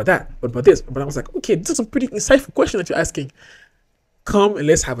 What about that? What about this? But I was like, okay, this is a pretty insightful question that you're asking. Come and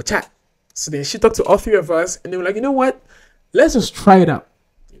let's have a chat. So then she talked to all three of us, and they were like, you know what? Let's just try it out.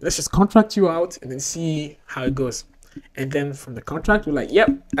 Let's just contract you out and then see how it goes. And then from the contract, we're like, yep.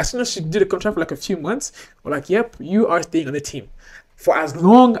 As soon as she did the contract for like a few months, we're like, yep, you are staying on the team. For as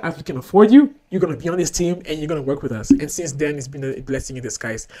long as we can afford you, you're going to be on this team and you're going to work with us. And since then, it's been a blessing in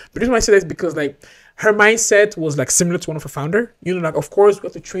disguise. But the reason why I say that is because like her mindset was like similar to one of her founder. You know, like of course we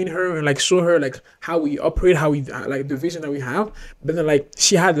have to train her and like show her like how we operate, how we like the vision that we have. But then like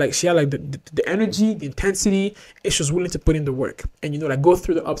she had the energy, the intensity, and she was willing to put in the work and, you know, like go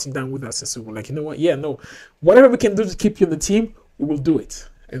through the ups and downs with us. And so we're like, you know what? Yeah, no, whatever we can do to keep you on the team, we will do it.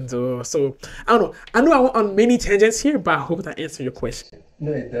 And so I don't know. I know I went on many tangents here, but I hope that answered your question.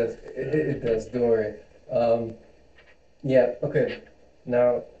 No, it does. It does. Don't worry. Yeah. Okay.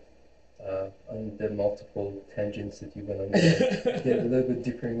 Now, on the multiple tangents that you went on, get a little bit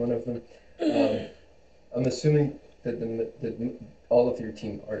deeper in one of them. I'm assuming that all of your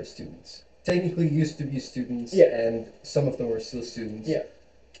team are students. Technically, used to be students, yeah, and some of them are still students. Yeah.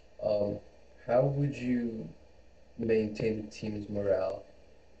 How would you maintain the team's morale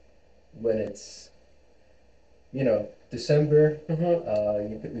when it's, you know, December?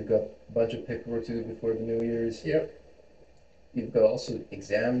 You've got a bunch of paperwork to do before the New Year's. Yep. You've got also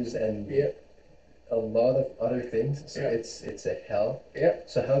exams and a lot of other things. So it's a hell. Yeah.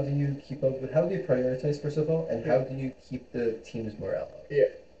 So how do you keep up with? How do you prioritize first of all, and how do you keep the team's morale up? Yeah.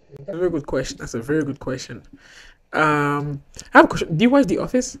 That's a very good question. That's a very good question. I have a question. Do you watch The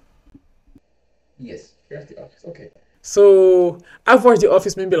Office? Yes. You watch The Office. Okay. So I've watched The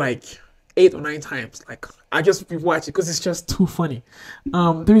Office maybe like 8 or 9 times. Like I just rewatch it because it's just too funny.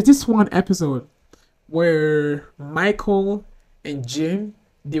 There is this one episode where Michael and Jim,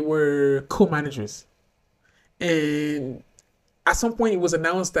 they were co-managers, and at some point it was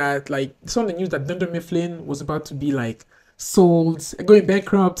announced that like some of the news that Dunder Mifflin was about to be like sold, going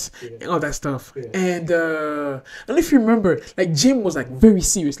bankrupt, and all that stuff. And I don't know if you remember, like Jim was like very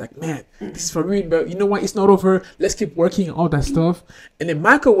serious, like, man, this is for real, but you know what, it's not over, let's keep working and all that stuff. And then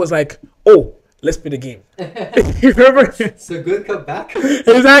Michael was like, oh, let's play the game. You remember? It's a good comeback.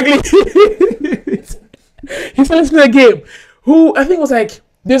 Exactly. He said, let's play a game. Who I think was like,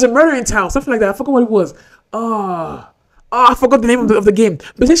 there's a murder in town, something like that. I forgot what it was. I forgot the name of the game.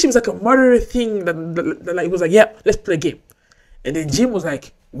 But then she was like a murder thing that like it was like, yeah, let's play a game. And then Jim was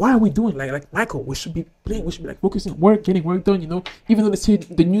like, why are we doing like Michael? We should be playing. We should be like focusing on work, getting work done. You know, even though they say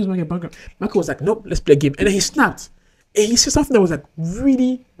the news might get bankrupt. Michael was like, nope, let's play a game. And then he snapped. And he said something that was like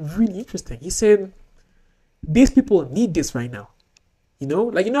really, really interesting. He said, these people need this right now. You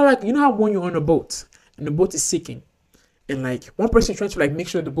know how when you're on a boat and the boat is sinking, and like one person is trying to like make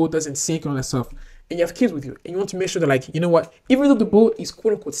sure the boat doesn't sink and all that stuff, and you have kids with you, and you want to make sure that like, you know what, even though the boat is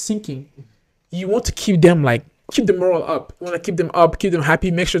quote unquote sinking, you want to keep the morale up. You want to keep them up, keep them happy,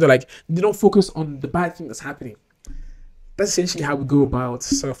 make sure that like they don't focus on the bad thing that's happening. That's essentially how we go about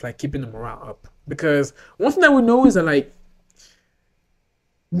sort of like keeping the morale up. Because one thing that we know is that like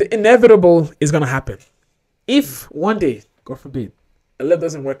the inevitable is gonna happen. If one day, God forbid, Elev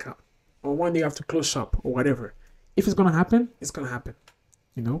doesn't work out, or one day you have to close shop or whatever, if it's gonna happen, it's gonna happen,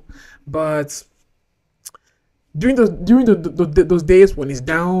 you know. But during those days when it's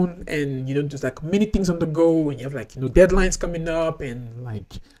down and you know there's like many things on the go and you have like, you know, deadlines coming up and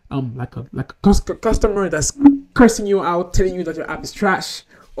like a customer that's cursing you out, telling you that your app is trash,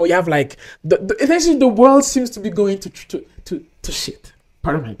 or you have like essentially the world seems to be going to shit.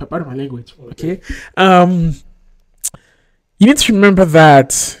 Pardon my language. Okay. you need to remember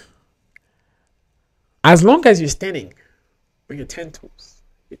that as long as you're standing on your 10 toes,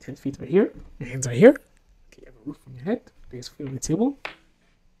 your 10 feet are here, your hands are here, okay, you have a roof on your head, there's food on the table,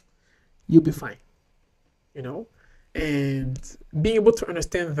 you'll be fine, you know? And being able to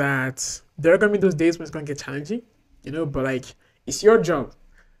understand that there are going to be those days when it's going to get challenging, you know, but like it's your job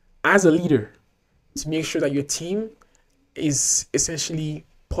as a leader to make sure that your team is essentially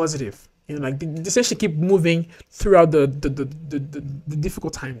positive, you know, like they essentially keep moving throughout the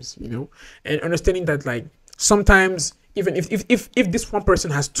difficult times, you know, and understanding that like sometimes even if this one person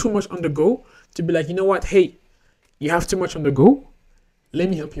has too much on the go, to be like, you know what, hey, you have too much on the go, let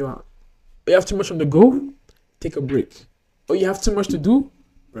me help you out. You have too much on the go, take a break. Or you have too much to do,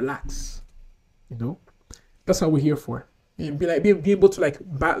 relax. You know, that's what we're here for. And be able to like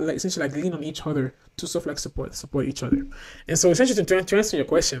essentially like lean on each other to sort of like support each other. And so essentially to answer your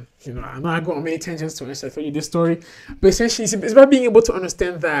question, you know, I know I go on many tangents to answer for you this story, but essentially it's about being able to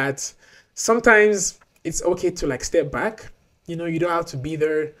understand that sometimes it's okay to like step back. You know, you don't have to be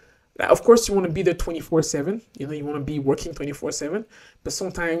there. Of course, you want to be there 24/7. You know, you want to be working 24/7. But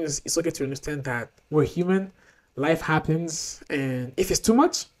sometimes it's okay to understand that we're human. Life happens, and if it's too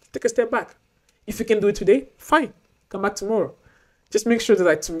much, take a step back. If you can do it today, fine. Come back tomorrow. Just make sure that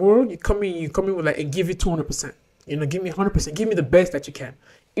like tomorrow you come in with like and give it 200%. You know, give me 100%. Give me the best that you can.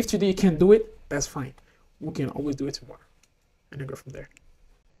 If today you can't do it, that's fine. We can always do it tomorrow, and then go from there.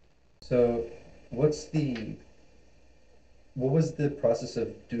 So, what was the process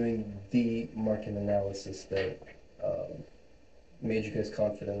of doing the market analysis that made you guys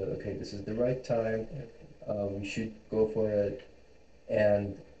confident that, okay, this is the right time, we should go for it?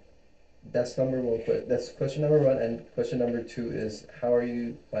 And that's number one. That's question number one. And question number two is, how are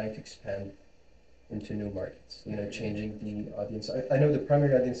you planning to expand into new markets? You know, changing the audience. I know the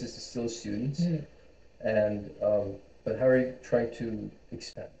primary audience is still students, and but how are you trying to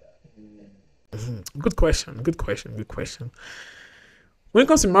expand that? Good question. When it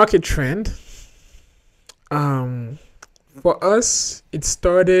comes to market trend, for us, it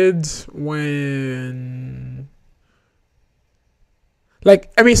started when,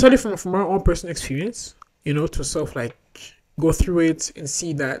 like, I mean, it started from our own personal experience, you know, to sort of like go through it and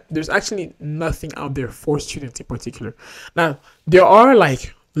see that there's actually nothing out there for students in particular. Now, there are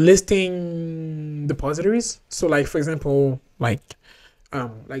like listing depositories. So, like, for example, like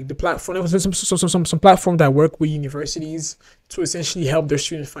the platform, there was some platform that work with universities to essentially help their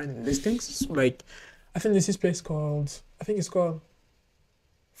students find listings. So, like, I think there's this place called, I think it's called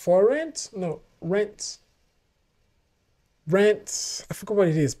Rent. I forgot what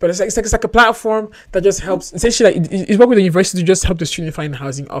it is, but it's like a platform that just helps. Essentially, like it's work with the university to just help the student find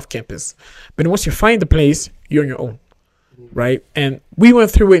housing off campus. But once you find the place, you're on your own, right? And we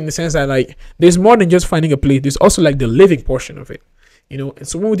went through it in the sense that like there's more than just finding a place. There's also like the living portion of it, you know. And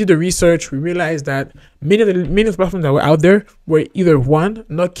so when we did the research, we realized that many of the platforms that were out there were either one,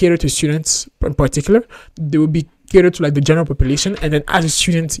 not catered to students in particular. They would be catered to like the general population, and then as a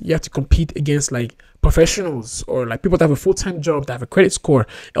student, you have to compete against like professionals or like people that have a full-time job, that have a credit score,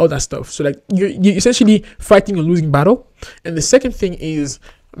 all that stuff. So like you're essentially fighting a losing battle. And the second thing is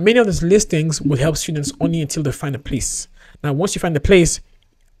many of those listings will help students only until they find a place. Now, once you find a place,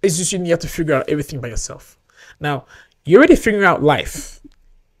 it's just you have to figure out everything by yourself. Now, you're already figuring out life.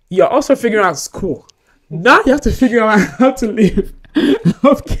 You're also figuring out school. Now you have to figure out how to live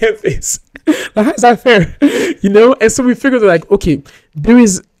off campus. Like, how is that fair? You know? And so we figured like, okay, there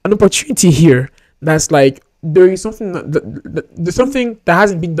is an opportunity here that's like, there is something there's something that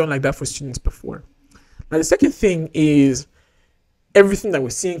hasn't been done like that for students before. Now, the second thing is everything that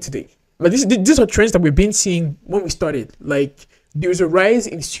we're seeing today. Like these are trends that we've been seeing when we started. Like, there's a rise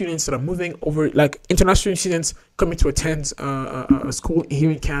in students that are moving over, like international students coming to attend a school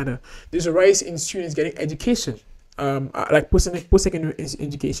here in Canada. There's a rise in students getting education, like post-secondary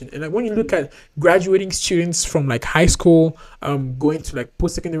education. And like when you look at graduating students from like high school, going to like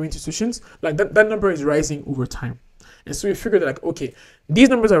post-secondary institutions, like that number is rising over time. And so we figured that like, okay, these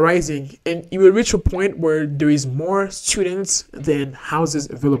numbers are rising, and it will reach a point where there is more students than houses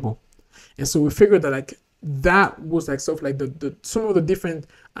available. And so we figured that like that was like sort of like the some of the different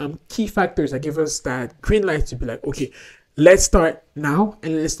key factors that give us that green light to be like, okay, let's start now,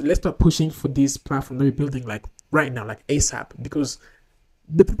 and let's start pushing for this platform that we're building like right now, like ASAP, because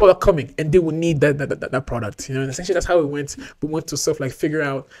the people are coming and they will need that product. And essentially that's how we went to sort of like figure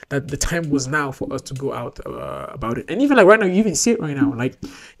out that the time was now for us to go out about it. And even like right now, you even see it right now, like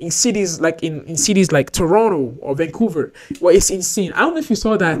in cities like in cities like Toronto or Vancouver, where it's insane. I don't know if you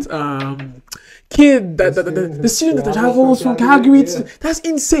saw that kid the student that travels from Calgary that's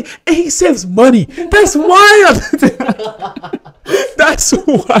insane, and he saves money. That's wild. That's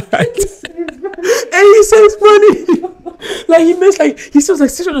wild. And he saves money. Like he saves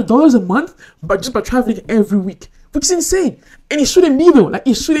like $600 a month, but just by traveling every week, which is insane. And it shouldn't be though. Like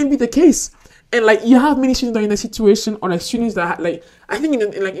it shouldn't be the case. And like you have many students that are in a situation, or like students that like I think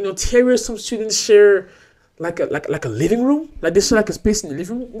in Ontario, some students share like a living room. Like they share like a space in the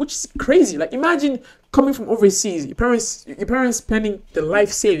living room, which is crazy. Like imagine coming from overseas, your parents spending their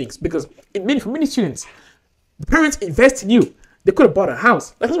life savings, because for many students, the parents invest in you. They could have bought a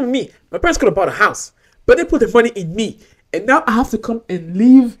house. Like with me, my parents could have bought a house, but they put the money in me, and now I have to come and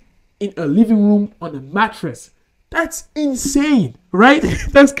live in a living room on a mattress. That's insane, right?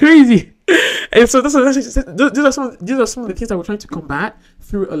 That's crazy. And so these are some of the things that we're trying to combat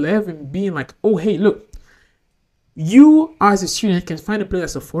through Elev, and being like, oh hey, look, you as a student can find a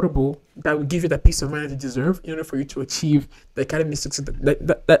place that's affordable that will give you that peace of mind that you deserve in order for you to achieve the academic success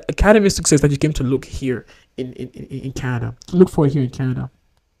that academic success that you came to look here in Canada, to look for here in Canada.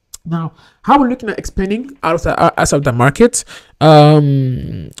 Now, how we're looking at expanding out of the market,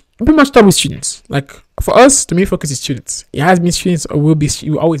 pretty much start with students. Like for us, the main focus is students. It has been students, or will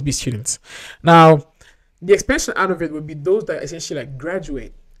always be students. Now, the expansion out of it would be those that essentially like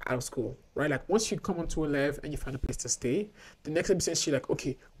graduate out of school, right? Like once you come onto Elev and you find a place to stay, the next step is essentially like,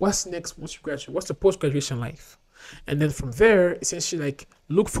 okay, what's next once you graduate? What's the post-graduation life? And then from there, essentially like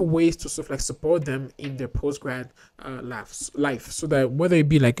look for ways to sort of like support them in their post-grad life, so that whether it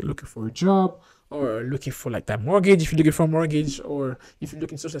be like looking for a job, or looking for like that mortgage, if you're looking for a mortgage, or if you're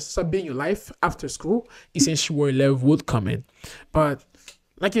looking to start building your life after school, essentially where Elev would come in. But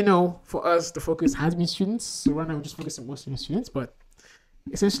like, for us, the focus has been students. So right now we're just focusing mostly on students, but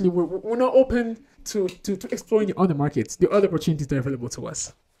essentially we're not open to exploring the other markets, the other opportunities that are available to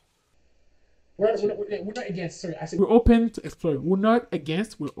us. We're not against. Sorry, I said we're open to exploring. We're not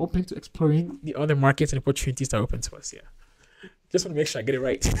against. We're open to exploring the other markets and opportunities that are open to us. Yeah, just want to make sure I get it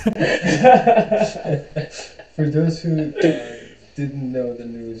right. For those who didn't know the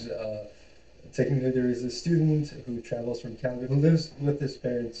news, technically there is a student who travels from Calgary, who lives with his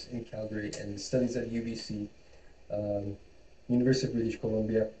parents in Calgary and studies at UBC, University of British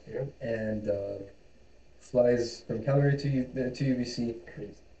Columbia, and flies from Calgary to UBC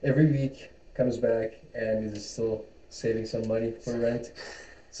every week. Comes back and is still saving some money for rent.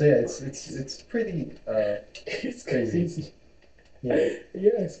 So yeah, it's pretty it's crazy. Yeah,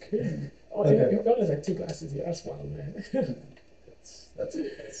 it's crazy. Oh, okay. You've got like 2 classes here. That's wild, man.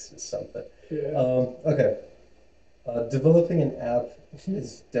 that's something. Yeah. Okay. Developing an app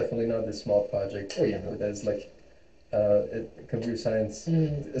is definitely not a small project. Oh yeah. That's like a computer science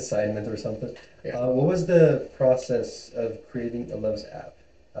assignment or something. Yeah. What was the process of creating Elev's app?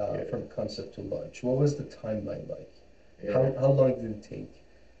 From concept to launch, what was the timeline like? How long did it take?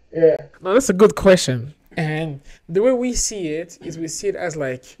 Yeah, no, that's a good question. And the way we see it is, we see it as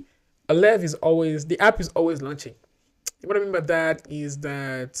like the app is always launching. What I mean by that is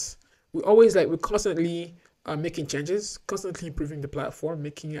that we're constantly making changes, constantly improving the platform,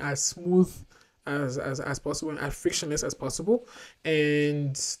 making it as smooth as possible and as frictionless as possible.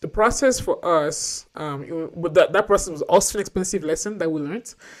 And the process for us, that process was also an expensive lesson that we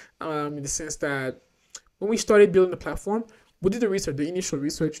learned, in the sense that when we started building the platform, we did the initial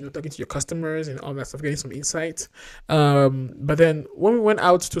research, talking to your customers and all that stuff, getting some insights. But then when we went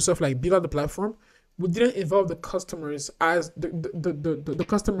out to sort of like build out the platform, we didn't involve the customers as the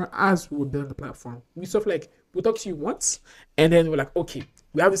customer as we were building the platform. We sort of like, we talked to you once, and then we're like, okay,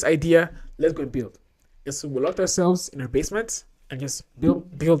 we have this idea, let's go and build. And so we locked ourselves in our basement and just build.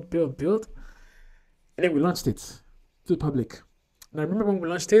 And then we launched it to the public. And I remember when we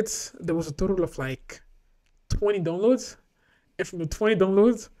launched it, there was a total of like 20 downloads. And from the 20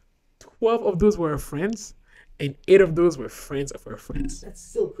 downloads, 12 of those were our friends, and 8 of those were friends of our friends. That's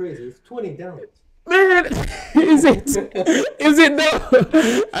still crazy. It's 20 downloads. Man, is it? Is it though?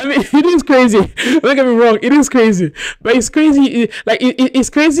 I mean, it is crazy. Don't get me wrong, it is crazy. But it's crazy.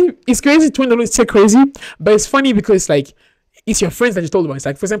 It's crazy. It's crazy. $20 is still crazy. But it's funny because like, it's your friends that you told about. It's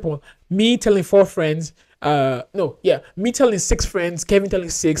like, for example, me telling 4 friends. Me telling 6 friends, Kevin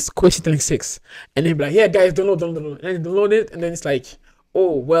telling 6, Kwesi telling 6, and then be like, yeah, guys, download, and then download it, and then it's like,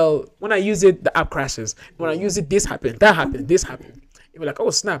 oh well, when I use it, the app crashes. When I use it, this happened, that happened, this happened. And we're like, oh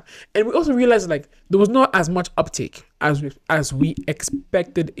snap. And we also realized like there was not as much uptake as we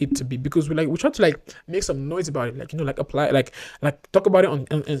expected it to be, because we tried to like make some noise about it, like, you know, like apply like talk about it on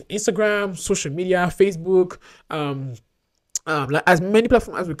Instagram, social media, Facebook, like as many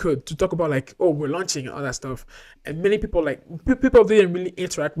platforms as we could, to talk about like, oh, we're launching and all that stuff. And many people people didn't really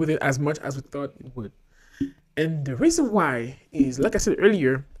interact with it as much as we thought it would. And the reason why is, like I said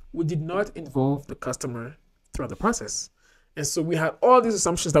earlier, we did not involve the customer throughout the process. And so we had all these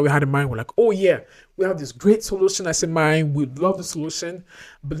assumptions that we had in mind. We're like, oh yeah, we have this great solution that's in mind. We love the solution,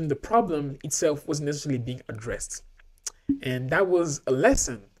 but then the problem itself wasn't necessarily being addressed. And that was a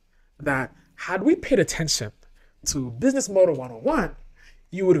lesson that, had we paid attention to business model 101,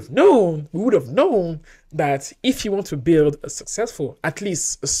 we would have known that if you want to build a successful, at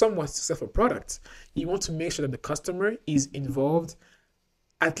least a somewhat successful product, you want to make sure that the customer is involved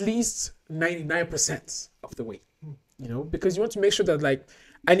at least 99% of the way, you know, because you want to make sure that, like,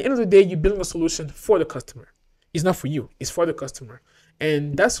 at the end of the day, you're building a solution for the customer. It's not for you, it's for the customer.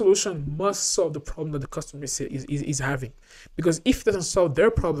 And that solution must solve the problem that the customer is having. Because if it doesn't solve their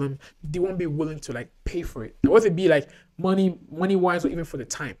problem, they won't be willing to like pay for it. And whether it be like money wise, or even for the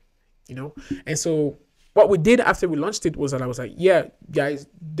time, you know? And so what we did after we launched it was that I was like, yeah, guys,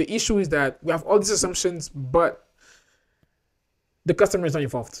 the issue is that we have all these assumptions, but the customer is not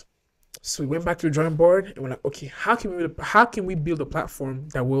involved. So we went back to the drawing board and we're like, okay, how can we build a platform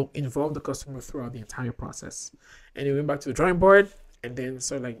that will involve the customer throughout the entire process? And we went back to the drawing board, and then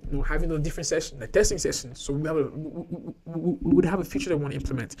started like, you know, having those different sessions, like testing sessions. So we would have a feature that we want to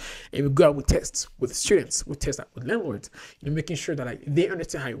implement, and we go out with tests with students, we test that with landlords, you know, making sure that like they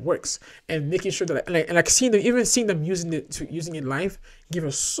understand how it works, and making sure that like seeing them using it live, give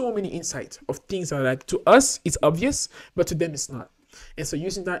us so many insights of things that are like, to us it's obvious, but to them it's not. And so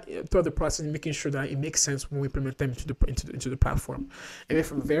using that throughout the process and making sure that it makes sense when we implement them into the platform. And then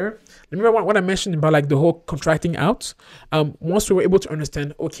from there, remember what I mentioned about like the whole contracting out. Once we were able to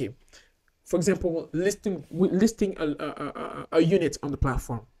understand, okay, for example, listing a unit on the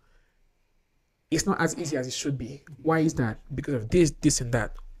platform, it's not as easy as it should be. Why is that? Because of this and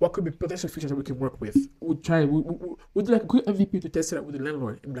that. What could be potential features that we can work with? We'll do like a quick MVP to test it out with the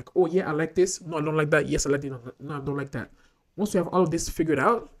landlord and be like, oh yeah, I like this. No, I don't like that. Yes, I like it. No, I don't like that. Once we have all of this figured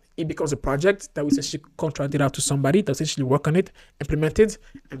out, it becomes a project that we essentially contracted out to somebody that essentially work on it, implement it,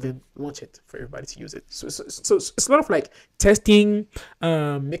 and then launch it for everybody to use it. So it's a lot of like testing,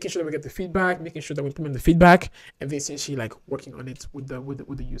 making sure that we get the feedback, making sure that we implement the feedback, and then essentially like working on it with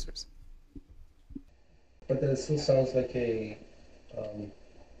the users. But that still sounds like a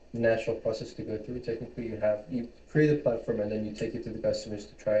natural process to go through. Technically, you create a platform and then you take it to the customers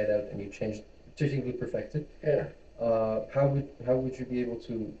to try it out, and you technically perfect it. Yeah. How would you be able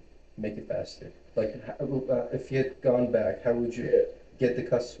to make it faster? Like, if you had gone back, how would you get the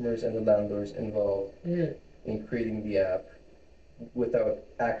customers and the landlords involved in creating the app without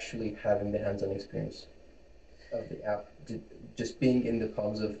actually having the hands-on experience of the app, just being in the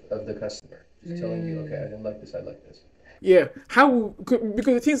palms of the customer, just telling you, okay, I didn't like this, I like this. Yeah, because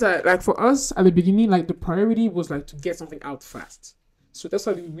the things that, like, for us at the beginning, like the priority was like to get something out fast. So that's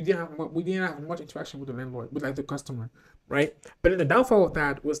why we didn't have much interaction with the landlord, with like the customer, right? But then the downfall of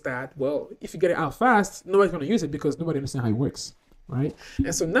that was that, well, if you get it out fast, nobody's gonna use it because nobody understands how it works, right?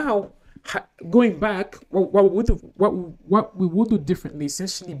 And so now, going back, what we would do differently,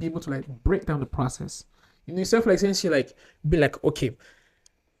 essentially be able to like break down the process. You know, yourself, like essentially like be like, okay,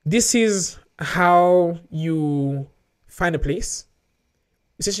 this is how you find a place.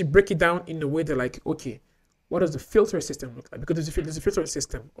 Essentially break it down in a way that like, okay, what does the filter system look like? Because there's a filter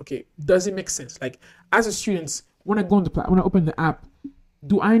system. Okay, does it make sense? Like, as a student, when I open the app,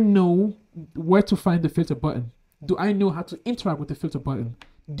 do I know where to find the filter button? Do I know how to interact with the filter button?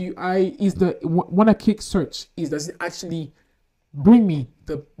 When I click search, does it actually bring me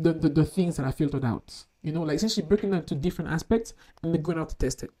the things that I filtered out? You know, like essentially breaking down into different aspects and then going out to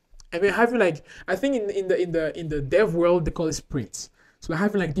test it. And then having like, I think in the dev world they call it sprints. So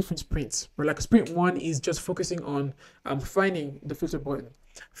having like different sprints, where like sprint 1 is just focusing on finding the filter button.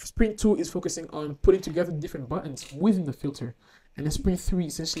 Sprint 2 is focusing on putting together different buttons within the filter. And then sprint 3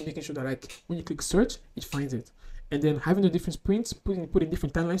 is essentially making sure that like when you click search, it finds it. And then having the different sprints, putting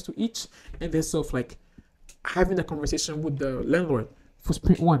different timelines to each, and then sort of like having a conversation with the landlord for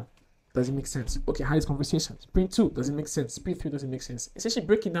sprint 1. Does it make sense? Okay, how is conversation? Sprint 2, does it make sense? Sprint 3, does it make sense? Essentially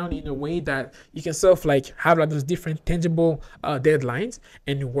breaking down in a way that you can sort of like have like those different tangible deadlines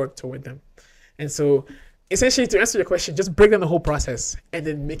and you work toward them. And so essentially, to answer your question, just break down the whole process and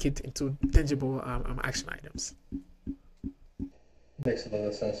then make it into tangible action items. Makes a lot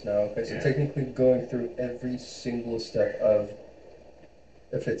of sense now. Okay, so technically going through every single step of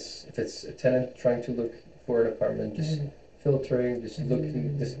if it's a tenant trying to look for an apartment, just filtering, just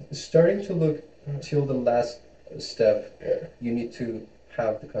looking, just starting to look till the last step. You need to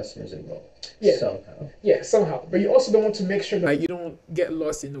have the customers involved somehow. Yeah, somehow. But you also don't want to make sure that you don't get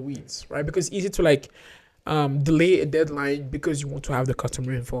lost in the weeds, right? Because it's easy to like delay a deadline because you want to have the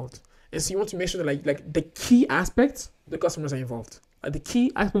customer involved. And so you want to make sure that like the key aspects, the customers are involved. The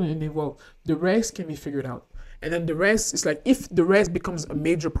key aspect is involved. The rest can be figured out. And then the rest is like, if the rest becomes a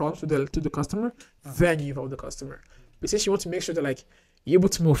major problem to the customer, then you involve the customer. But since you want to make sure that like you're able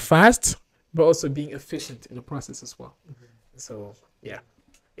to move fast, but also being efficient in the process as well. So yeah.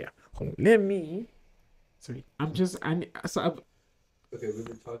 Let me. Sorry, Okay, we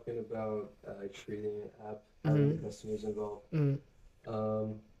were talking about creating an app, having the customers involved.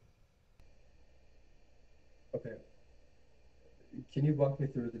 Okay. Can you walk me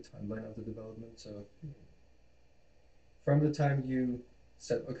through the timeline of the development? So, from the time you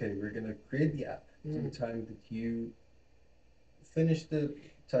said, okay, we're going to create the app, to the time that you finished the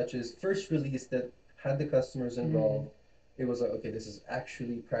touches, first release that had the customers involved, it was like, okay, this is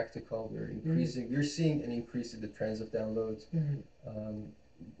actually practical. We're increasing, you're seeing an increase in the trends of downloads.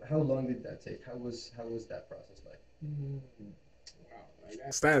 How long did that take? How was that process like?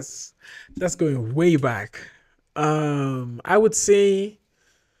 Wow, that's going way back. I would say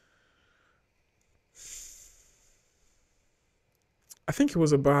I think it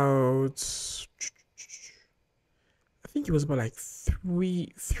was about like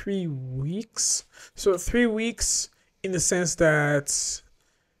three weeks. So 3 weeks in the sense that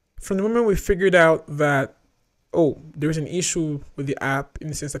from the moment we figured out that there's an issue with the app, in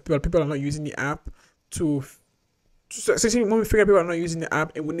the sense that people are not using the app, so essentially when we figured out people are not using the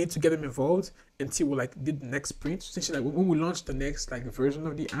app and we need to get them involved until we like did the next sprint. Essentially, like when we launched the next like version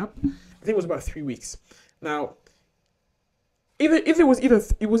of the app, I think it was about 3 weeks. Now, it was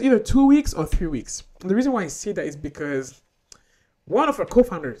either 2 weeks or 3 weeks. And the reason why I say that is because one of our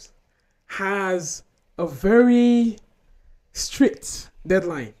co-founders has a very strict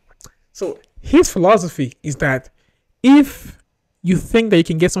deadline. So his philosophy is that if you think that you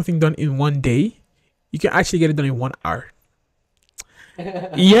can get something done in 1 day, you can actually get it done in 1 hour.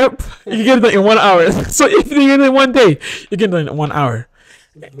 Yep, you can get it done in 1 hour. So if you get it in 1 day, you get it done in 1 hour.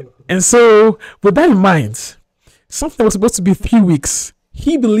 And so with that in mind, something that was supposed to be 3 weeks,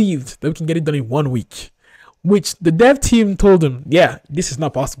 he believed that we can get it done in 1 week, which the dev team told him, yeah, this is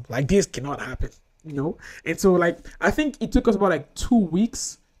not possible. Like, this cannot happen, you know? And so, like, I think it took us about, like, 2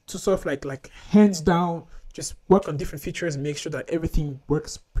 weeks to sort of, like hands down, just work on different features and make sure that everything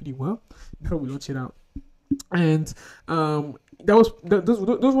works pretty well before we launch it out. And those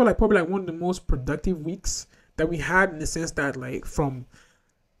were, like, probably, like, one of the most productive weeks that we had, in the sense that, like, from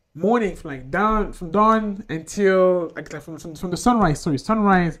morning, from dawn until from the sunrise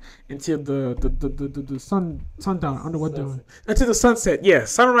until the sundown, underwater until the sunset. Yeah,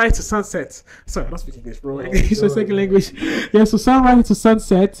 sunrise to sunset. Sorry, I don't speak English, bro. English is my second language. Yeah, so sunrise to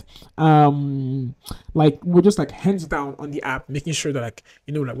sunset. Like, we're just like hands down on the app, making sure that, like,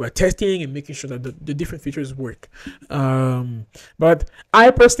 you know, like, we're testing and making sure that the different features work. But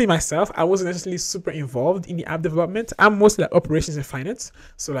I personally myself, I wasn't necessarily super involved in the app development. I'm mostly like operations and finance.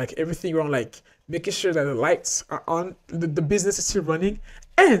 So like everything around like making sure that the lights are on, the business is still running,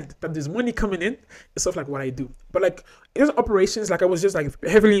 and that there's money coming in. It's sort of like what I do. But like in terms of operations, like I was just like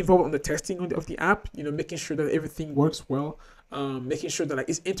heavily involved on the testing of the app, you know, making sure that everything works well. Making sure that like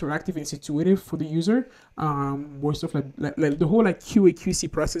it's interactive and intuitive for the user, more stuff like the whole like QA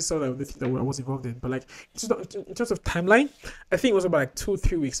QC process, so that the thing that I was involved in. But like in terms of timeline, I think it was about like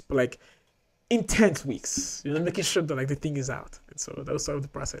 2-3 weeks, but like intense weeks, you know, making sure that like the thing is out. And so that was sort of the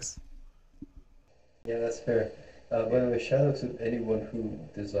process. Yeah, that's fair. By the way, shout out to anyone who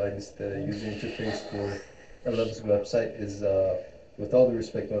designs the user interface for Elev's website. Is with all the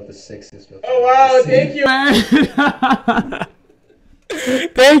respect, of the sixes. Oh wow! Thank you, man.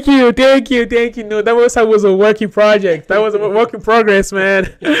 Thank you. No, that was a working project. That was a work in progress,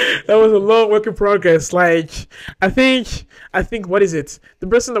 man. That was a long work in progress. Like, I think what is it? The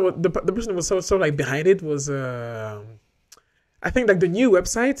person that was the person that was so like behind it was I think like the new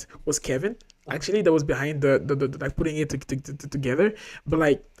website was Kevin. Actually, that was behind the like putting it together. But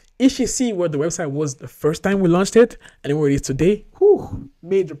like, if you see what the website was the first time we launched it and where it is today,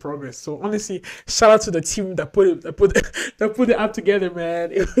 major progress. So honestly, shout out to the team that put the app together,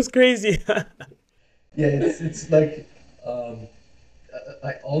 man. It was crazy. Yeah, it's like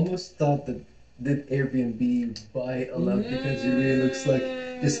I almost thought that did Airbnb buy Elev because it really looks like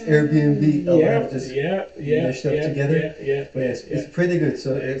this Airbnb Elev just meshed up together. But it's pretty good.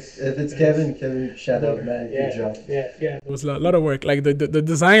 So if it's Kevin, shout out, man, good job. It was a lot of work. Like the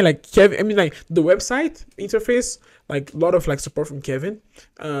design, like Kevin. I mean, like the website interface, like a lot of like support from Kevin.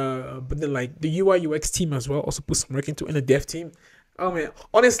 But then like the UI UX team as well also put some work into, and the dev team. Oh man,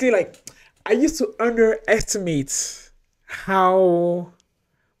 honestly, like I used to underestimate how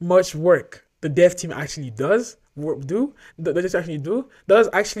much work the dev team actually does until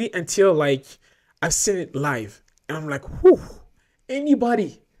like I've seen it live, and I'm like, whew,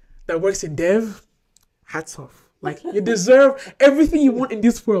 anybody that works in dev, hats off. Like, you deserve everything you want in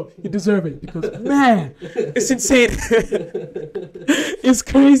this world. You deserve it, because man, it's insane. It's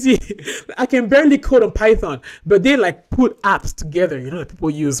crazy. I can barely code on Python, but they like put apps together, you know, that people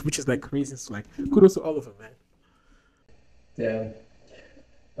use, which is like crazy. So like, kudos to all of them, man. Yeah.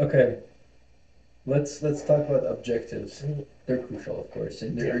 Okay. Let's talk about objectives. They're crucial, of course,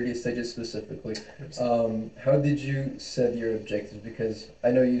 in the early stages specifically. How did you set your objectives? Because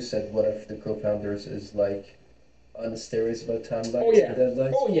I know you said one of the co-founders is like on steroids about timelines,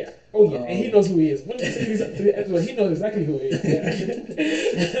 deadlines. And he knows who he is. When you say he's up to the episode, he knows exactly who he is.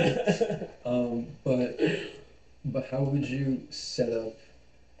 But how would you set up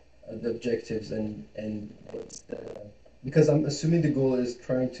the objectives and what's the, because I'm assuming the goal is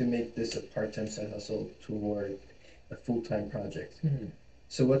trying to make this a part-time side hustle toward a full-time project. Mm-hmm.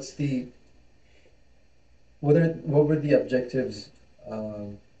 So what were the objectives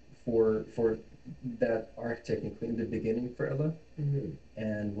for that arc technically in the beginning for Ella,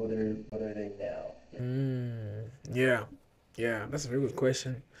 and what are they now? Yeah, that's a very good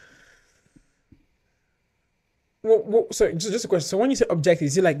question. Well, sorry, just a question. So when you say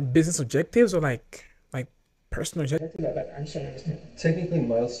objectives, is it like business objectives or like personal objectives? I'm trying to understand. Technically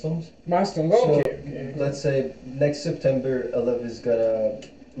milestones. Milestones. So Okay. let's say next September, Elev is gonna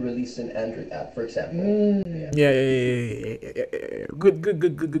release an Android app, for example. Yeah. Good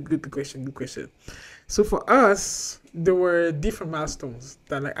question. Good question. So for us, there were different milestones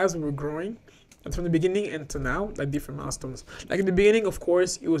that, like, as we were growing, and from the beginning and to now, like different milestones. Like in the beginning, of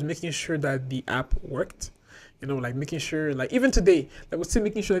course, it was making sure that the app worked. You know, like making sure, like even today, like we're still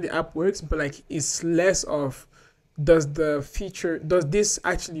making sure that the app works, but like it's less of does this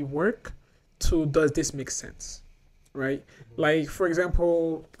actually work to does this make sense, right? Like for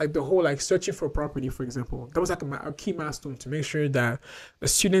example, like the whole like searching for a property, for example, that was like a key milestone to make sure that the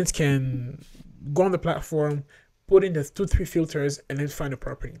students can go on the platform, put in the 2-3 filters, and then find a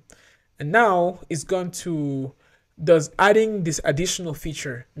property. And now it's gone to, does adding this additional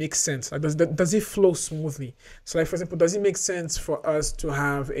feature make sense? Like does it flow smoothly? So like for example, does it make sense for us to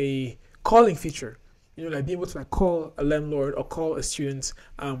have a calling feature? You know, like be able to like call a landlord or call a student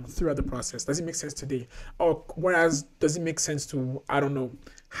throughout the process. Does it make sense today? Or whereas does it make sense to, I don't know,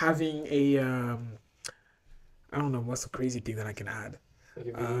 having a I don't know what's the crazy thing that I can add. Like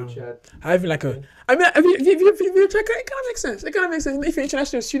a video chat. Having like a, I mean, video chat, it kind of makes sense. It kind of makes sense. If you're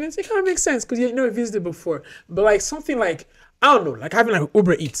international students, it kind of makes sense because you never visited before. But like something like, I don't know, like having like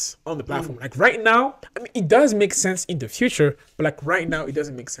Uber Eats on the platform. Like right now, I mean, it does make sense in the future, but like right now, it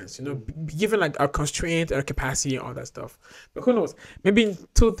doesn't make sense. You know, given like our constraint, our capacity, and all that stuff. But who knows? Maybe in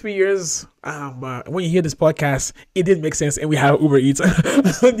 2-3 years, when you hear this podcast, it did make sense, and we have Uber Eats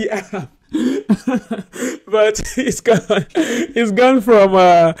on the app. But it's gone from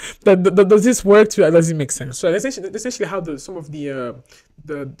does this work to does it make sense? So essentially how some of the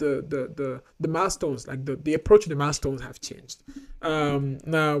milestones, like the approach to the milestones have changed.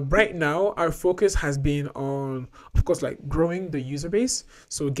 Now right now our focus has been on, of course, like growing the user base,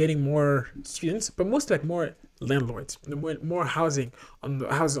 so getting more students, but mostly like more landlords, more housing on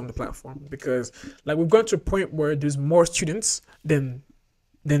the platform, because like we've gone to a point where there's more students than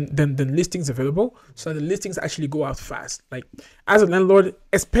listings available, so the listings actually go out fast. Like as a landlord,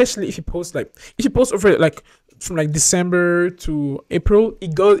 especially if you post over like from like December to April,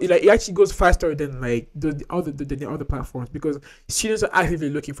 it actually goes faster than like the other platforms, because students are actively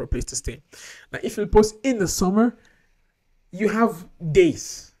looking for a place to stay. Like if you post in the summer, you have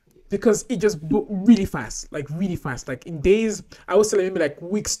days, because it just really fast. Like in days, I would say maybe like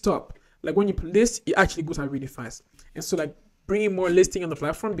weeks top. Like when you list, it actually goes out really fast. And so like bringing more listing on the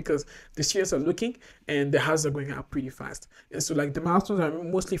platform, because the students are looking and the houses are going up pretty fast. And so like the milestones are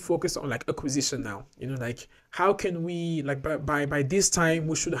mostly focused on like acquisition now. You know, like how can we, like by this time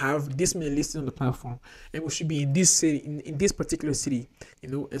we should have this many listings on the platform, and we should be in this city, in this particular city, you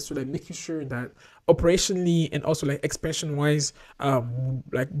know. And so like making sure that operationally and also like expansion wise,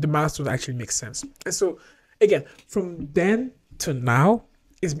 like the milestones actually make sense. And so again, from then to now,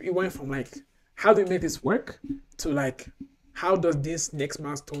 it went from like how do we make this work? To like, how does this next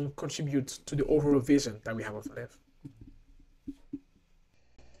milestone contribute to the overall vision that we have of Elev?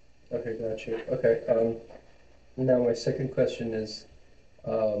 Okay, gotcha. Okay. Now my second question is,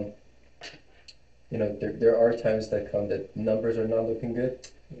 um, there are times that come that numbers are not looking good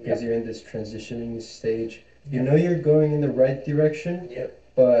because you're in this transitioning stage. You know you're going in the right direction,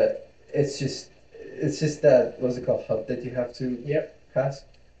 but it's just that, what's it called, hump that you have to pass.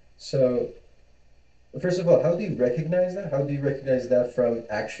 So first of all, how do you recognize that? How do you recognize that from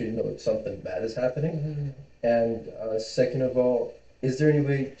actually know something bad is happening? And second of all, is there any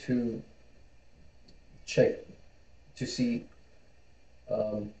way to check to see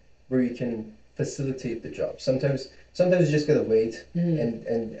where you can facilitate the job? Sometimes you just gotta wait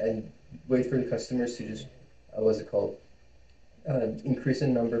and wait for the customers to just what's it called, increase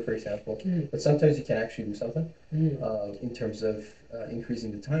in number, for example. But sometimes you can actually do something in terms of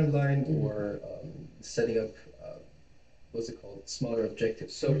increasing the timeline or setting up what's it called, smaller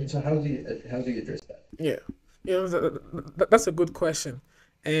objectives. So how do you address that? Yeah, that's a good question.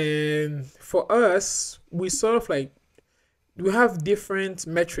 And for us, we sort of like, we have different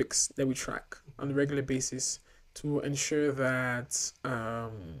metrics that we track on a regular basis to ensure that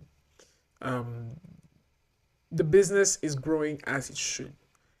um, the business is growing as it should,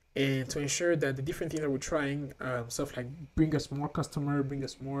 and to ensure that the different things that we're trying, stuff like bring us more customer, bring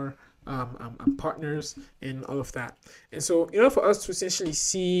us more partners, and all of that. And so, in order for us to essentially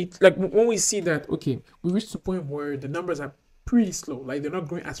see, like when we see that, okay, we reached a point where the numbers are pretty slow, like they're not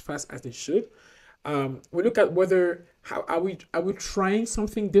growing as fast as they should. We look at whether, how are we trying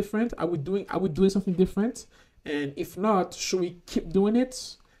something different? Are we doing something different? And if not, should we keep doing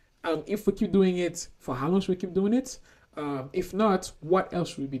it? If we keep doing it, for how long should we keep doing it? If not, what else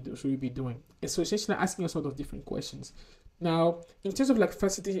should we be doing? And so essentially asking a sort of different questions. Now, in terms of like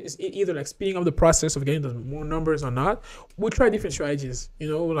facilitating, is either like speeding up the process of getting those more numbers or not, we'll try different strategies.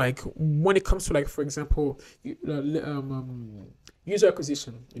 Like when it comes to, like, for example, user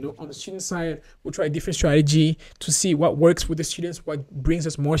acquisition. On the student side, we'll try a different strategy to see what works with the students, what brings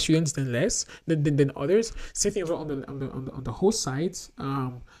us more students than less than others. Same thing as well on the host side.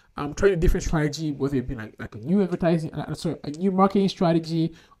 I'm trying a different strategy, whether it be like a new advertising, a new marketing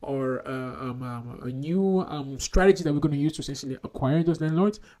strategy, or a new strategy that we're going to use to essentially acquire those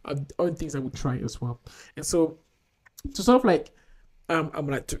landlords. Other things that we try as well. And so, to sort of like,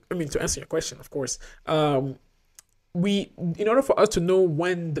 to answer your question, of course, in order for us to know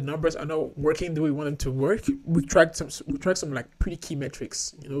when the numbers are not working the way we want them to work, we track some like pretty key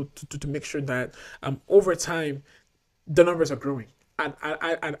metrics, to make sure that over time the numbers are growing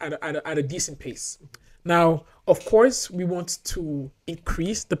at a decent pace. Now, of course, we want to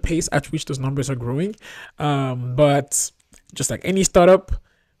increase the pace at which those numbers are growing, but just like any startup,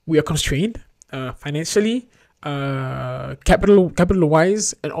 we are constrained financially, capital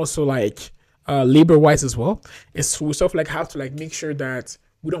wise, and also like labor wise as well. And so we sort of like have to like make sure that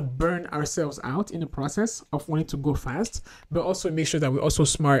we don't burn ourselves out in the process of wanting to go fast, but also make sure that we're also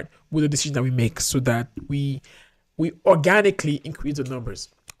smart with the decision that we make, so that we organically increase the numbers.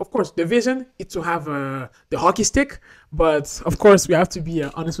 Of course, the vision is to have the hockey stick, but of course we have to be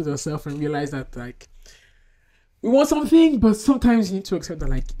honest with ourselves and realize that like we want something, but sometimes you need to accept that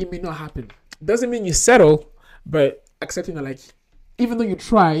like it may not happen. Doesn't mean you settle, but accepting that like even though you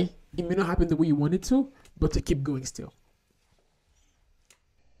try, it may not happen the way you want it to, but to keep going still.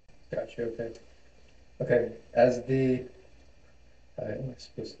 Gotcha. Okay. As the, how am I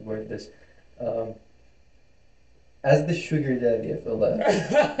supposed to word this? As the sugar daddy of Elev.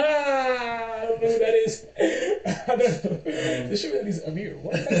 I don't know who that is. I don't know. The sugar daddy is Amir.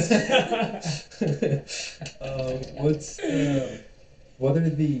 What? What are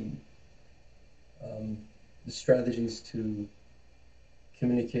the strategies to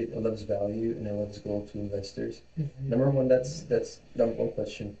communicate Elev's value and Elev's goal to investors? Number one, that's number one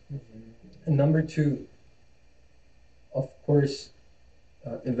question. And number two, of course,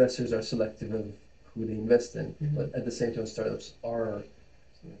 investors are selective of who they invest in, but at the same time, startups are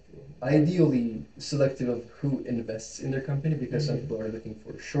ideally selective of who invests in their company, because some people are looking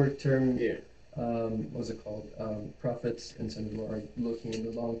for short-term, what's it called, profits, and some people are looking in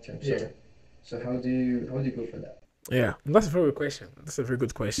the long term. So how do you go for that? Yeah, that's a very good question. That's a very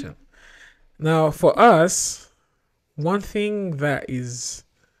good question. Now, for us, one thing that is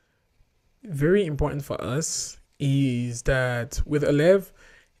very important for us is that with Elev,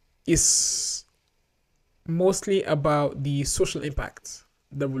 it's mostly about the social impact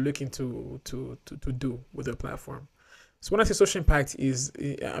that we're looking to do with the platform. So when I say social impact,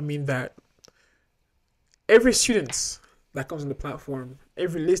 I mean that every student that comes on the platform,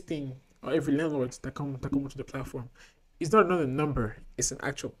 every listing or every landlord that come onto the platform is not another number. It's an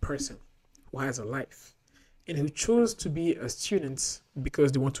actual person who has a life and who chose to be a student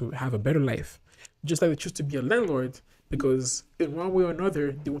because they want to have a better life, just like they choose to be a landlord because in one way or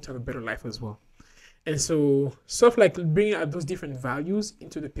another they want to have a better life as well. And so stuff like bringing out those different values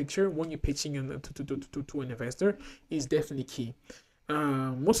into the picture when you're pitching to an investor is definitely key.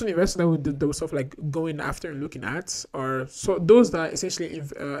 Most of the investors that would those stuff like going after and looking at are so those that essentially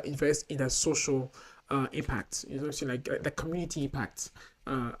invest in that social impact, so like the community impact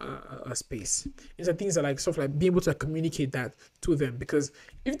space. These are things that like stuff like being able to communicate that to them, because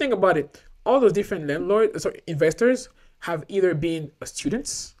if you think about it, all those different investors have either been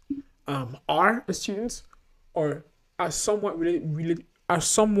students, are students, or are somewhat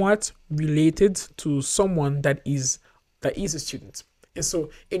related to someone that is a student. And so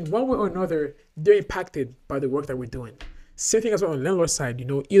in one way or another, they're impacted by the work that we're doing. Same thing as well on the landlord side,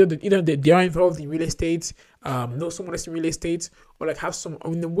 either they are involved in real estate, know someone that's in real estate, or like have some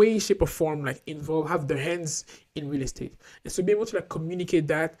in the way, shape, or form like have their hands in real estate. And so be able to like communicate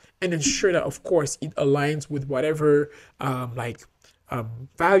that and ensure that of course it aligns with whatever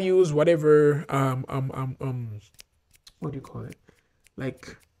values, whatever what do you call it?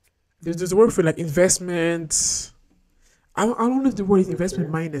 Like there's a word for like investment. I don't know if the word is investment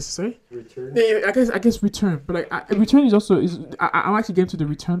minus. Sorry. Return. Yeah, I guess return, but like return is also I'm actually getting to the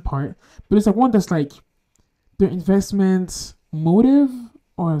return part, but it's like one that's like the investment motive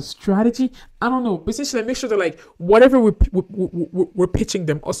or strategy. I don't know, but essentially make sure that like whatever we're pitching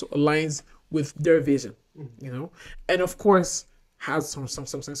them also aligns with their vision, and of course has some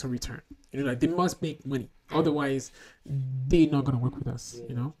sense of return. Like they must make money, otherwise they're not gonna work with us.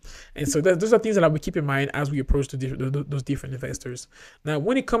 And so those are things that we keep in mind as we approach those different investors. Now,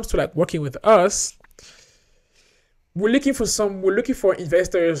 when it comes to like working with us, we're looking for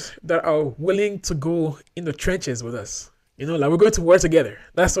investors that are willing to go in the trenches with us. Like we're going to work together.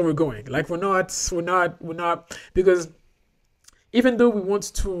 That's where we're going. Like we're not because even though we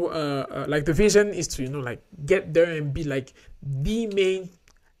want to like the vision is to like get there and be like the main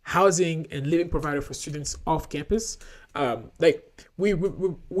housing and living provider for students off campus, like we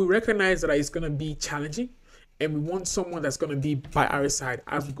recognize that it's going to be challenging, and we want someone that's going to be by our side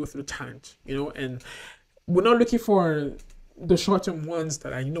as we go through the challenge, and we're not looking for the short-term ones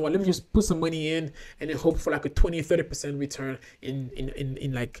that are, let me just put some money in and then hope for like a 20-30% return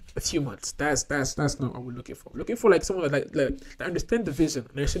in like a few months. That's not what we're looking for. We're looking for like someone that understand the vision,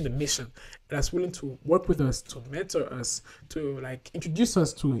 understand the mission, and that's willing to work with us, to mentor us, to like introduce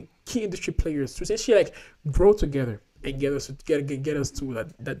us to key industry players, to essentially like grow together and get us to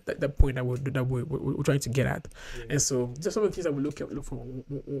that point that we're trying to get at. And so these are some of the things that we look for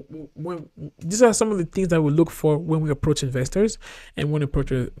these are some of the things that we look for when we approach investors and when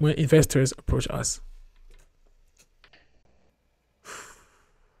investors approach us.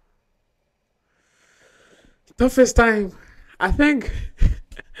 Toughest time, I think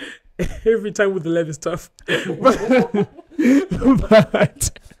every time with Elev is tough,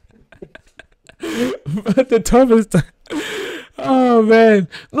 but the toughest time, oh man,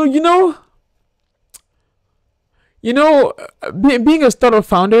 no, being a startup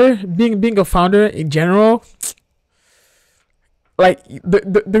founder, being a founder in general, like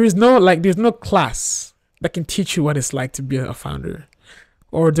there's no class that can teach you what it's like to be a founder,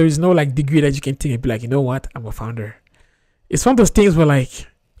 or there is no like degree that you can take and be like, what, I'm a founder. It's one of those things where like you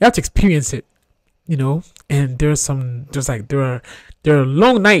have to experience it, and there are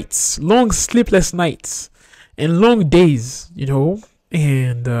long nights, long sleepless nights, and long days,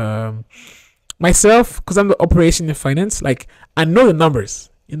 and myself, because I'm the operation in finance, like I know the numbers,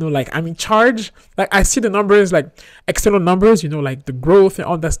 like I'm in charge, like I see the numbers, like external numbers, like the growth and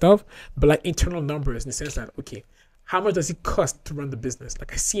all that stuff, but like internal numbers in the sense that, okay, how much does it cost to run the business?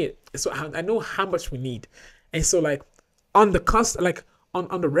 Like I see it, so I know how much we need. And so like on the cost, like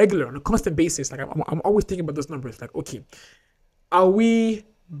on the regular, on a constant basis, like I'm always thinking about those numbers, like, okay, are we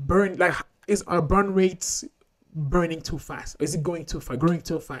is our burn rates burning too fast? Is it growing too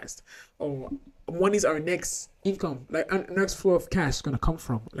fast? Or when is our next income, like our next flow of cash gonna come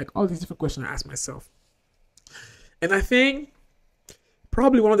from? Like all these different questions I ask myself. And I think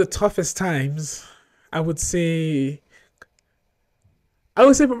probably one of the toughest times, I mean,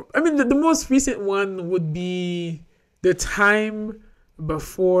 the most recent one would be the time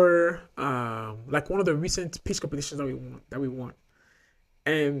before like one of the recent pitch competitions that we won.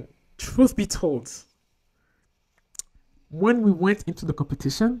 And truth be told, when we went into the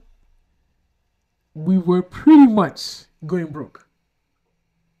competition, we were pretty much going broke.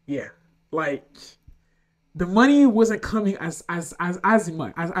 Yeah, like the money wasn't coming as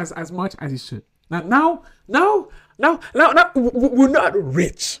much as it should. Now, we're not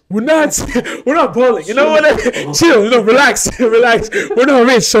rich. We're not balling. You know what? Chill. Relax. We're not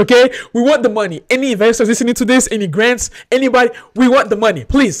rich, okay? We want the money. Any investors listening to this, any grants, anybody, we want the money.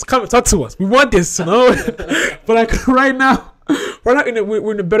 Please come and talk to us. We want this, But like right now,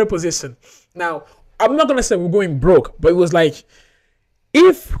 we're in a better position. Now, I'm not gonna say we're going broke, but it was like,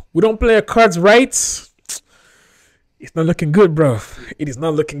 if we don't play our cards right, it's not looking good, bro. It is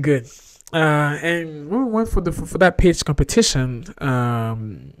not looking good. And when we went for that pitch competition,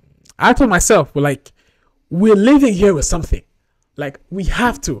 I told myself, we're living here with something. Like, we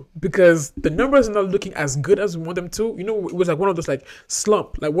have to, because the numbers are not looking as good as we want them to. It was like one of those like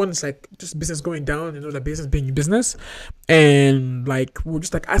slump, like one's like just business going down, like business being business, and like we're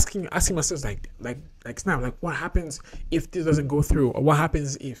just like asking ourselves like what happens if this doesn't go through, or what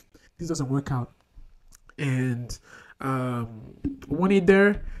happens if this doesn't work out, and one day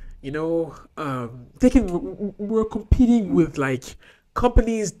there. We're competing with like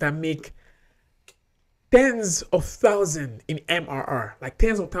companies that make tens of thousands in MRR, like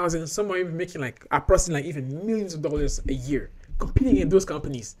tens of thousands. Some are even making like approximately even millions of dollars a year, competing in those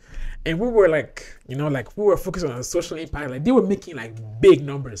companies. And we were like, we were focused on a social impact. Like they were making like big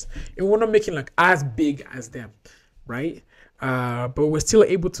numbers, and we were not making like as big as them, right? But we're still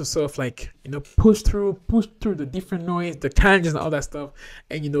able to sort of like, push through the different noise, the challenges and all that stuff,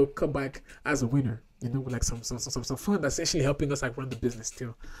 and, come back as a winner, with like some fun that's actually helping us like run the business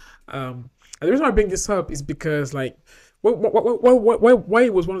still. And the reason why I bring this up is because like, why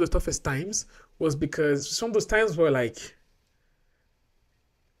it was one of the toughest times was because some of those times were like,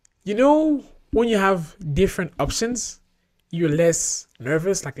 when you have different options, you're less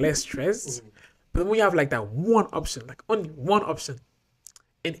nervous, like less stressed. But when you have like that one option, like only one option,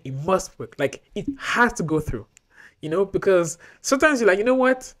 and it must work, like it has to go through, because sometimes you're like,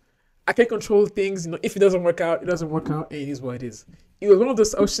 what? I can't control things. If it doesn't work out, it doesn't work out, and it is what it is. It was one of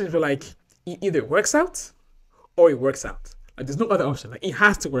those options where like it either works out or it works out. Like there's no other option. Like it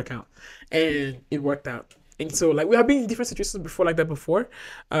has to work out, and it worked out. And so like we have been in different situations before like that before,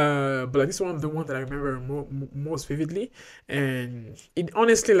 but like this one of the ones that I remember most vividly, and it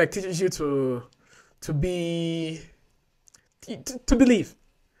honestly like teaches you to believe, like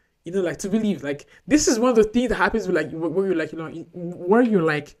to believe. Like this is one of the things that happens with like where you're like, where you're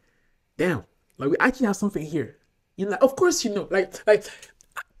like, damn, like we actually have something here. Like of course like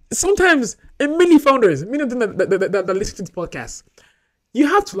sometimes, and many founders, many of them that listen to this podcast, you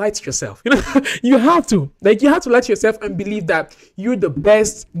have to lie to yourself. You have to lie to yourself and believe that you're the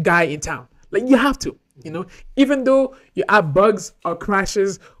best guy in town. Like you have to. Even though you have bugs or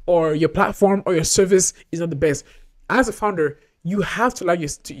crashes or your platform or your service is not the best, as a founder, you have to lie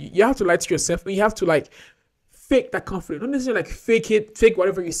to yourself, and you have to like fake that confidence. Not necessarily like fake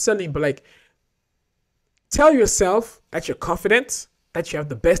whatever you're selling, but like tell yourself that you're confident, that you have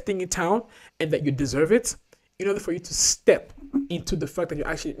the best thing in town, and that you deserve it, in order for you to step into the fact that you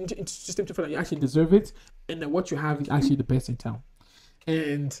actually deserve it, and that what you have is actually the best in town.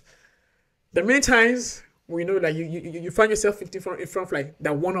 And there are many times where like you find yourself in front of like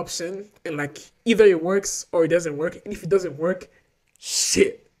that one option, and like either it works or it doesn't work. And if it doesn't work,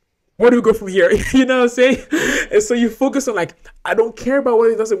 shit, where do we go from here? You know what I'm saying? And so you focus on like, I don't care about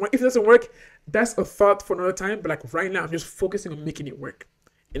whether it doesn't work. If it doesn't work, that's a thought for another time. But like right now, I'm just focusing on making it work,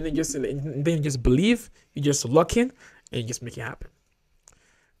 and then you just believe, you just lock in, and you just make it happen.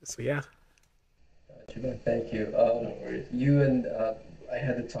 So yeah. Thank you. You and I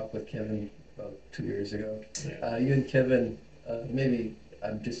had to talk with Kevin about 2 years ago. You and Kevin, maybe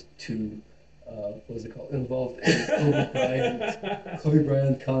I'm just too, involved in Kobe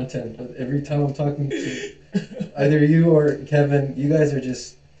Bryant content. But every time I'm talking to either you or Kevin, you guys are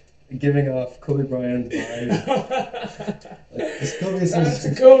just giving off Kobe Bryant vibes.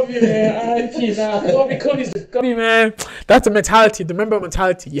 That's Kobe, man. R.I.P. Kobe's Kobe, man. That's the mentality, the member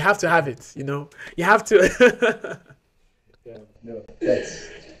mentality. You have to have it. You have to. Yeah, no,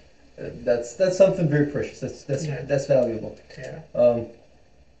 that's something very precious. That's valuable. Yeah.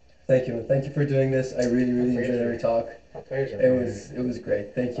 Thank you, and thank you for doing this. I really enjoyed every talk. Pleasure. It was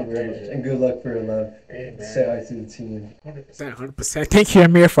great. Thank you very much, and good luck for Elev. Say hi to the team. 100%. Thank you,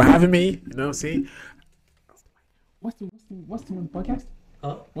 Amir, for having me. See, what's the name of the podcast?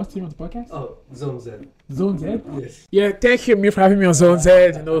 Huh? What's the name of the podcast? Oh, Zone Z. Zone Z? Yes. Yeah, thank you, Amir, for having me on Zone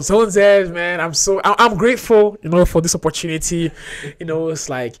Z. Zone Z, man, I'm grateful, for this opportunity. It's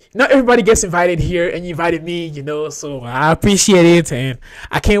like, not everybody gets invited here, and you invited me, so I appreciate it, and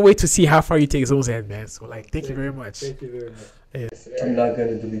I can't wait to see how far you take Zone Z, man. So, like, thank you very much. Thank you very much. Yes. I'm not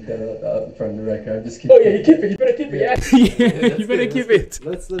gonna delete that from the record. I'm just keeping. Oh yeah, you keep it. You better keep it. Yeah, Yeah, you better keep it.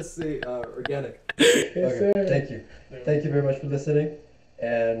 Let's say organic. Yes, Okay, sir. thank you. Thank you very much for listening,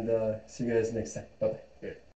 and see you guys next time. Bye bye.